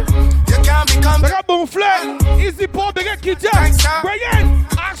her. You can't become. We got Boom Flat. Easy Paul, we got Kita. Bring in.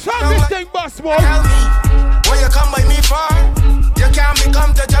 Ask how this thing bust, boy. Tell me where you come by me for. You can't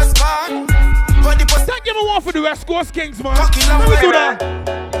become to just bar. But the pussy. Give me one for the West Coast Kings, man. Let me do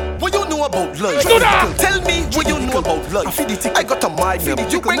that. What you know about life? Do that. Tell me what you know about life. I got a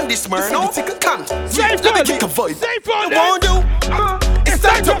mind. You bring this man out. Can't. Let me kick a voice. Saintful. You won't do. It's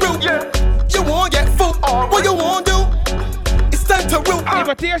time to root. You won't get food. What you won't do? It's time to root.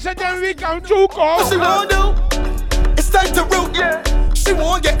 Invitation then we come to call. What she won't do? It's time to root, yeah. She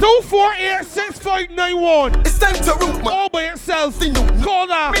won't get 248-6591. It's time to root, man. All by itself. Call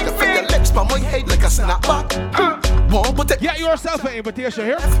now. Make a finger legs by my head like a snapback. Get yourself an invitation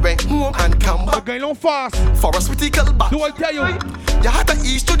here. Back home and come back. We're going on fast. For a sweetie girl back. Do I tell you? You had to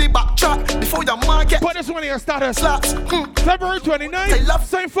ease to the back track before your market. Put this one in your status. Slaps. February 29th. Love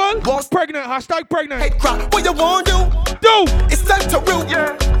St. FUL. Pregnant. Hashtag pregnant. Head crack. What you want to do? Do. It's time to root.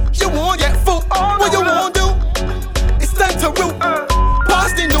 Yeah. You won't get full. What you want to do? It's time to root.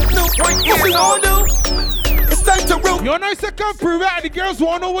 Pass the nook. What you want to do? It's time to root. You're nice to come prove it and the girls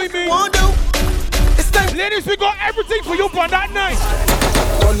want to know what me. Want to? It's time. Ladies, we got everything for you for that night.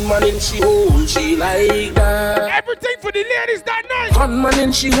 One man in she hold, she like that. Everything for the ladies that night. One man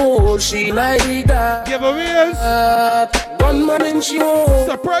in she hold, she like that. Giveaways. One man in she hold.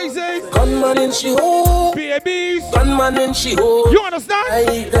 Surprises. One man in she hold. Babies. One man in she hold. You understand?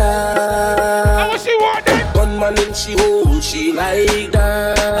 Like that. How much she want then? One man in she hold, she like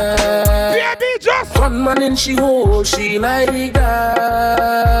that. Baby, just. One man in she hold, she like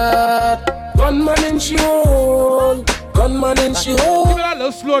that. One man in she hold. Gunman in she hold. Give me that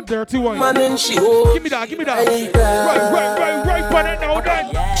little slow dirty one. Man in she hold. Give me that. Right on it now then.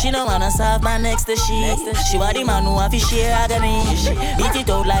 She don't wanna serve man next to she. She want the man who have to share agony. Beat it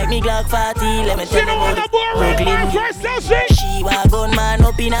out like me Glock 40. Let me tell you about it. She want gunman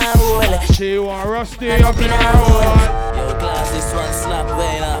up in her hole. She want rusty up in her hole. Yo class, this one slap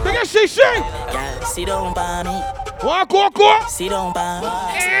well up. Look at she. Yeah, sit down by me. Walk, go. Sit down by me.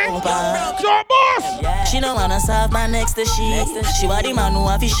 Your boss. She don't wanna serve man next to she. She want the man who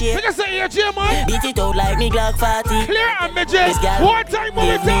have to share. Look at say AJ man. Beat it out like me Glock 40. Clear and midget. One time when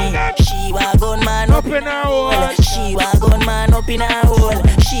we tell them. She want gunman up in her hole. She want gunman up in her hole.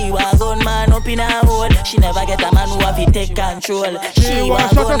 She want gunman up in her hole. She never get a man who have to take control. She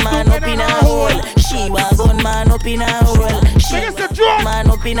want gunman up in her hole. She want gunman up in her hole. She want gunman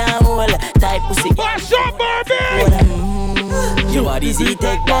up in her hole. Type pussy. What's up, baby? You are the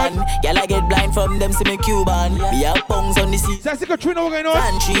Z-Tech man. Girl, I get blind from them, see me Cuban. We have pungs on the sea. That's the Katrina we're going on.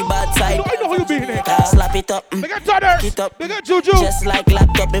 Country bad side. I know how you be here. Slap it up. They got Tudder. It up. They got Juju. Just like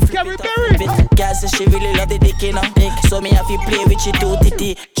laptop. If Carry Berry. Girl says she really love the dick, you know. So me have to play with you too,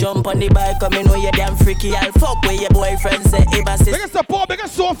 titty. Jump on the bike, come in, know you're damn freaky. I'll fuck with your boyfriend, say ever since. They got support, they got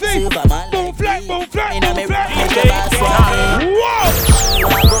Sophie. Boom flat. Wow.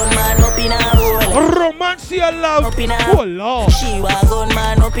 Romance your love. Oh Lord. She was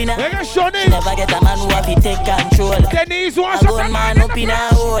gunman up in her. They got Shonny. She never get a man who have to take control. Denise was a gunman up in her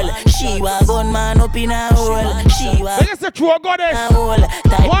hole. She was gunman up in her hole. She was. They got the true goddess. Wow,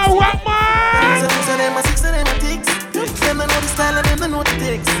 man. So them a six and them a ticks. Them know the style and them know the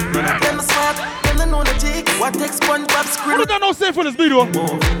ticks. Them a smart, them know the ticks. What takes SpongeBob scream? What do you know say for this video?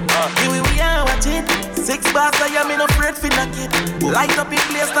 Here we are, watch it. 6 bars, I am in afraid for knock it. Light up in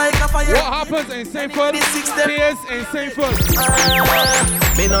place like a fire. What happens in St. FUL? Stays in St. FUL.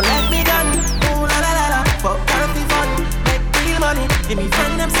 Me no let me gun. Ooh la la la la. For healthy fun, make real money. Give me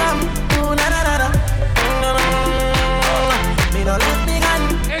friend them some. Ooh la la la la. Me no let me gun.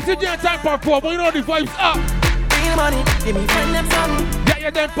 It's a day time for 4, but you know the vibes up. Real money, give me friend them some. Get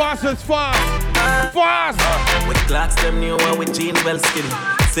your damn passes fast. With clocks them new and with jeans well skinny.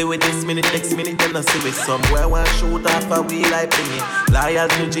 Say with this minute, next minute, then I see with somewhere one shoot off a wheel like thingy. Loyal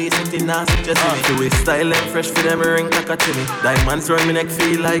to G City, now just me. Do it style and fresh for them ring like a chimney. Diamonds round me neck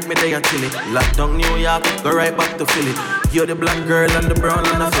feel like me they a chilly. Lock down New York, go right back to Philly. You're the black girl and the brown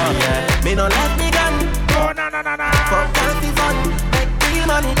and the Philly, yeah. Me no let me gun. Oh, no. For healthy fun, make real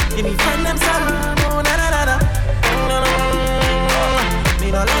money. Give me friend them some. Oh, na. Me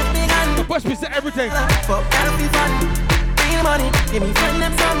no let me gun. The push piece of everything. For healthy fun. Money, give me friend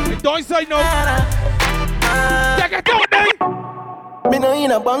them some. The don't say no. Take it out there. Me no in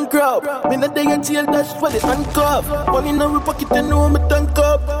a bankrupt. Me no day in jail, that's what it handcuff. Money in our pocket, you know me tank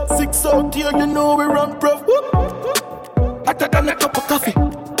up. 6 out here, you know we run prof. Hotter than a cup of coffee.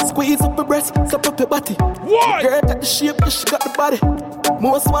 Squeeze up your breast, suck up your body. What? Girl got the shape, but she got the body.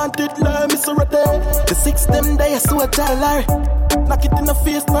 Most wanted, love me so right there. The 6 them day, I saw a child Larry. Knock it in the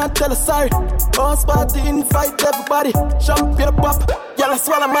face, not tell her sorry. House party, invite everybody. Champagne pop, y'all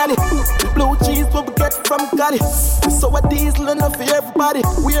swallow money. Blue cheese, what we get from Gotti. So a diesel enough for everybody.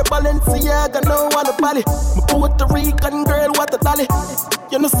 We're Balenciaga, no one a body. My Puerto Rican girl, what a dolly.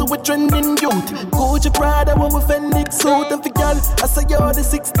 You know, so we're trending youth. Gucci Prada, what we Fenix suit. And for y'all, I say y'all the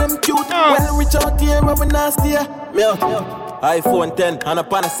 6 them cute. Well, reach out here, when we nasty. Me out. iPhone 10 and a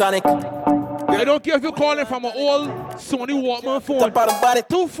Panasonic. I don't care if you're calling from an old Sony Walkman phone.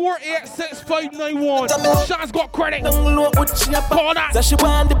 248-6591. Sean's got credit. Call that. Does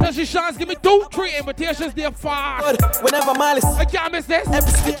she Sean's give me 2-3 invitations there fast. Whenever Malice. I can't miss this.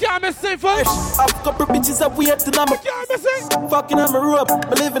 I can't miss it first. I've couple bitches that weird to number. I can't miss it. Fucking on my rope.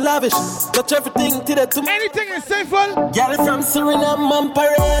 I live in lavish. Touch everything to that to me. Anything is Sinful. Get it from Suriname and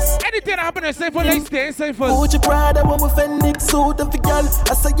Paris. Anything that happen in Sinful, they stay in Sinful. Put your pride when we Fenix suit of the girl.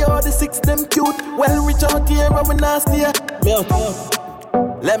 I say you're the 6 them cute. Well, reach out here and we nasty.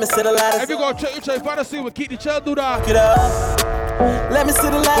 Let me see the light. If you go check, you try fantasy, we'll keep the child do that. Get up. Let me see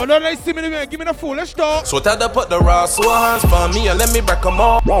the light. But don't let see me there. Give me the fool. Let's talk. So tell her put the raw so hands for me and let me break them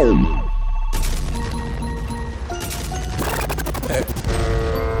all. Hey.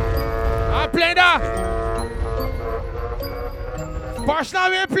 I'm playing that. Personal,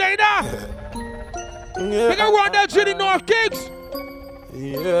 we ain't playing that. We can run that to the North Kings.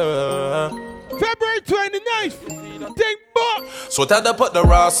 Yeah. February 29th. Think back. So tell her put the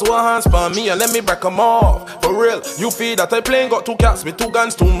raw so hands for me and let me break them off. For real, you feel that I playing got 2 cats with 2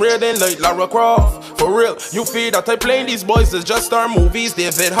 guns, Tomb Raiding like Lara Croft. For real, you feel that I playing these boys is just star movies,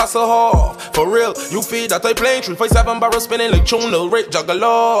 David Hasselhoff. For real, you feel that I playing 357 barrel spinning like Chun Lil Rick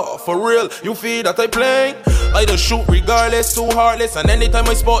Juggalo. For real, you feel that I playing I just shoot regardless, too heartless. And anytime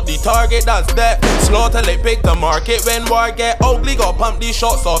I spot the target, that's that. Slaughter like pick the market when war get ugly. Got pump these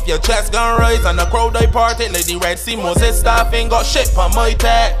shots off your chest, gun rise. And the crowd I parted like the Red Sea Moses staff ain't got shit for my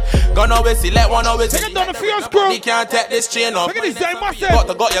tag. Gun always select one always. Take it down the field, screw. He can't take this chain off. Look at this guy, massive.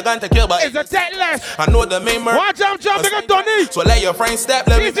 Got your gun to kill, but it's a dead less. I know the main murder. Watch out, jump, big up Donny. So let your friend step,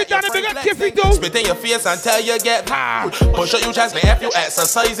 let me sit down and big up Kiffy too. Spit in your face until you get push up you chest, like if you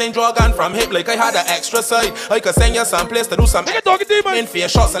exercising, draw gun from hip like I had an extra side. I could send you some place to do some in fear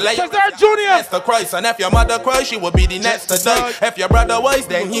shots and let you Junior the Christ. And if your mother cries, she would be the next to die. If your brother wise,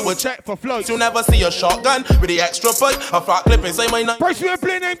 then he would check for flights. You never see a shotgun with the extra pipe. A flat clip inside my night. First we ain't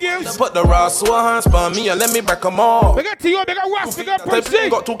playing them games. Put the raw so hands for me and let me break them all. We got T.O., we got Ross, we got Percy.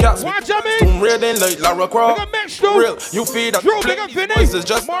 Got 2 cats. Watch out, me. Tomb Raiding like Lara Croft. We got Mitch, too. Real, you feel that. Drew, we got Vinny. Is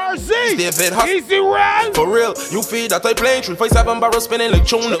just Marzi. David Easy Run. For real, you feel that I playing 357 barrel spinning like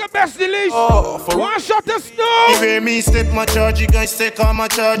Chun. We got Best Delete. Oh, for one shot the snow. You hear me step my charge, you guys take on my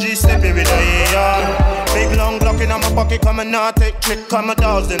charge, you step every day, yeah. Big long Glock in my pocket, come and not take trick, come my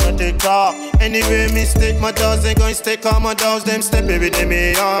dolls, then I take off. Anyway, me stick my dolls, they going take on my dolls, them step every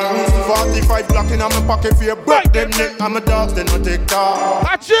day, yeah. 45 Glock in my pocket, fear break them neck, I'm a dogs, then I take off.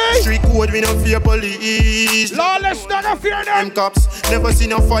 Street code, we don't fear police. Lawless, not a fear them. Cops, never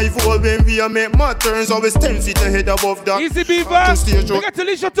seen a 5-hole when we make my turns, always 10 feet ahead above that. Easy Beaver, we got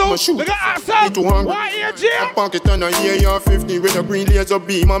Talisha too, we got Assam, why here, Jim? I pocket on a year 50 with a green laser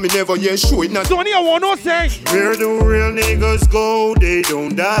beam, and me never yet show it. Tony, I want no say. Where the real niggas go, they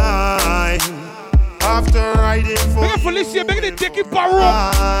don't die. After riding for you, Felicia, big the Dickie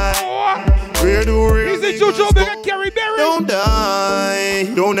Barrow. Where the real niggas go, big Kerry Berry. Don't die.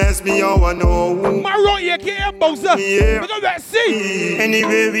 Don't ask me how I know. Marrow, yeah, can't Bowser. Yeah. Let's see.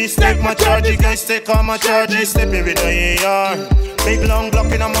 Anyway, we step my charges, guys, take on my charges, step every day, yeah. Big long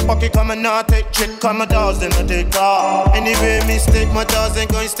Glock in my pocket, come and not take trick, come my dolls, then I take off. Anyway, me stick my dolls, then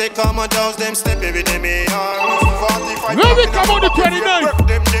going take on my dolls, them step every day, me, yeah. 45 when we come on the 29th,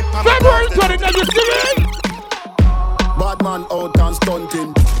 February 29th, you see me? Bad man out and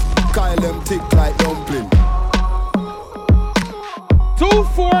stunting, Kyle them tick like dumpling.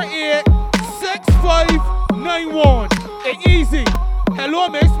 248-6591. It's easy. Hello,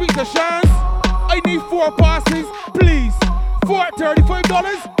 may I speak to Chance? I need 4 passes, please. For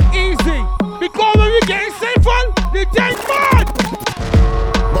 $35, easy. Because when we get Sinful, the tank man.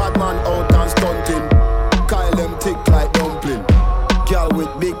 Bad man out and stunting, Kyle them tick like dumpling. Girl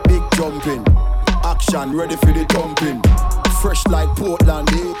with big jumping, action ready for the thumping. Fresh like Portland,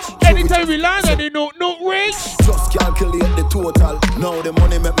 anytime we land and they no reach. Just calculate the total. Now the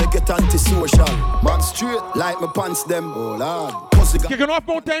money make me get antisocial. Man straight like my pants them. Oh Lord. Kicking off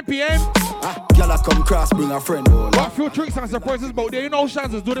about 10 p.m. Girl I come cross, bring a friend. Oh Lord. Got few tricks and surprises about there. You know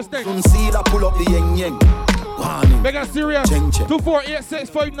chances, do this thing. See that pull up the yang. Make us serious.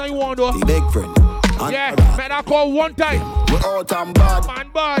 248-6591 though. The big friend. Yeah, man, I call one time. We out and bad.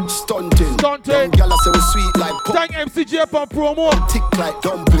 Man bad. Stunting. Them gyal say we sweet like pop. Thank MCJ for promo. Tick like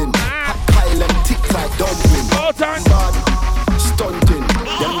dumpling. Kyle and tick like dumpling. All time. Bad. Stunting.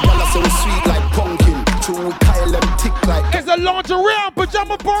 Them gyal say we sweet like pumpkin. True Kyle and tick like. It's a lingerie and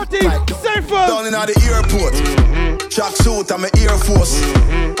pajama party. Safer. Down in the airport. Track suit and my Air Force.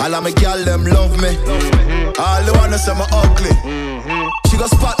 All of my gyal them love me. All the wanna say me ugly. She go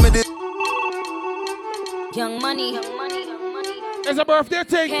spot me this. Young money. It's a birthday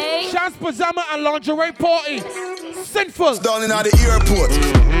thing. Chance pajama and lingerie party. Sinful. Down in the airport.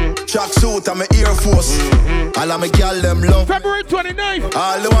 Track suit and my Air Force. All of my gal them love. February 29th.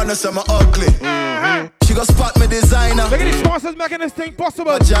 All the wanna say me ugly. She gon' spot me designer. Look at these sponsors making this thing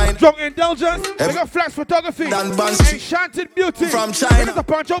possible. Drunk Indulgence. They got Flash Photography. Enchanted Beauty. From China. They got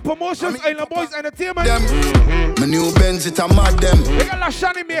Punch Out Promotions. Island Boys Entertainment. Them. My new Benz, it a mad them. They got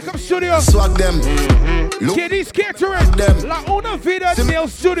Lashani Makeup Studio. Swag them. Look. KD's Catering. Them. La Una Vida Nail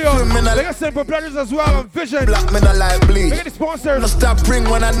Studio. They got Simple Pleasures as well and Vision. Black men a like bleed. Look at the sponsors. No stop bring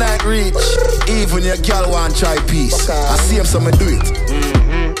when a night reach. Even your gal want try peace. I see him, so me do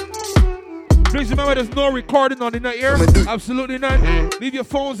it. Please remember there's no recording on the night here. Absolutely none. Leave your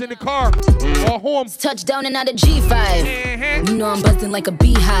phones in the car or home. Touchdown and out of G5. You know I'm buzzing like a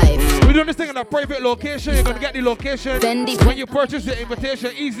beehive. We're doing this thing in a private location. You're gonna get the location when you purchase the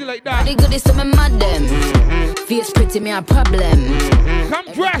invitation. Easy like that. Pretty good is some madam. Face pretty me a problem. Come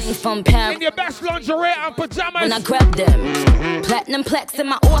dress in your best lingerie and pajamas. When I grab them, platinum plaques in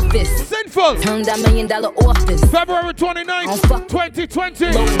my office. Sinful. Turned that $1 million office. February 29th, 2020.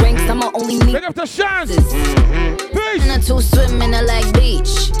 Low ranks, I'm only me. Big up the chance. Peace. And I two swim and I like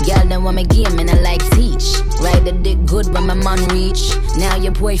beach. Y'all don't want me game and I like teach. Ride the dick good when my man reach. Now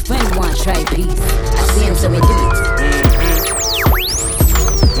your boyfriend want try peace. I see him, so me do it.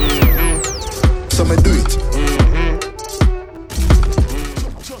 So me do it.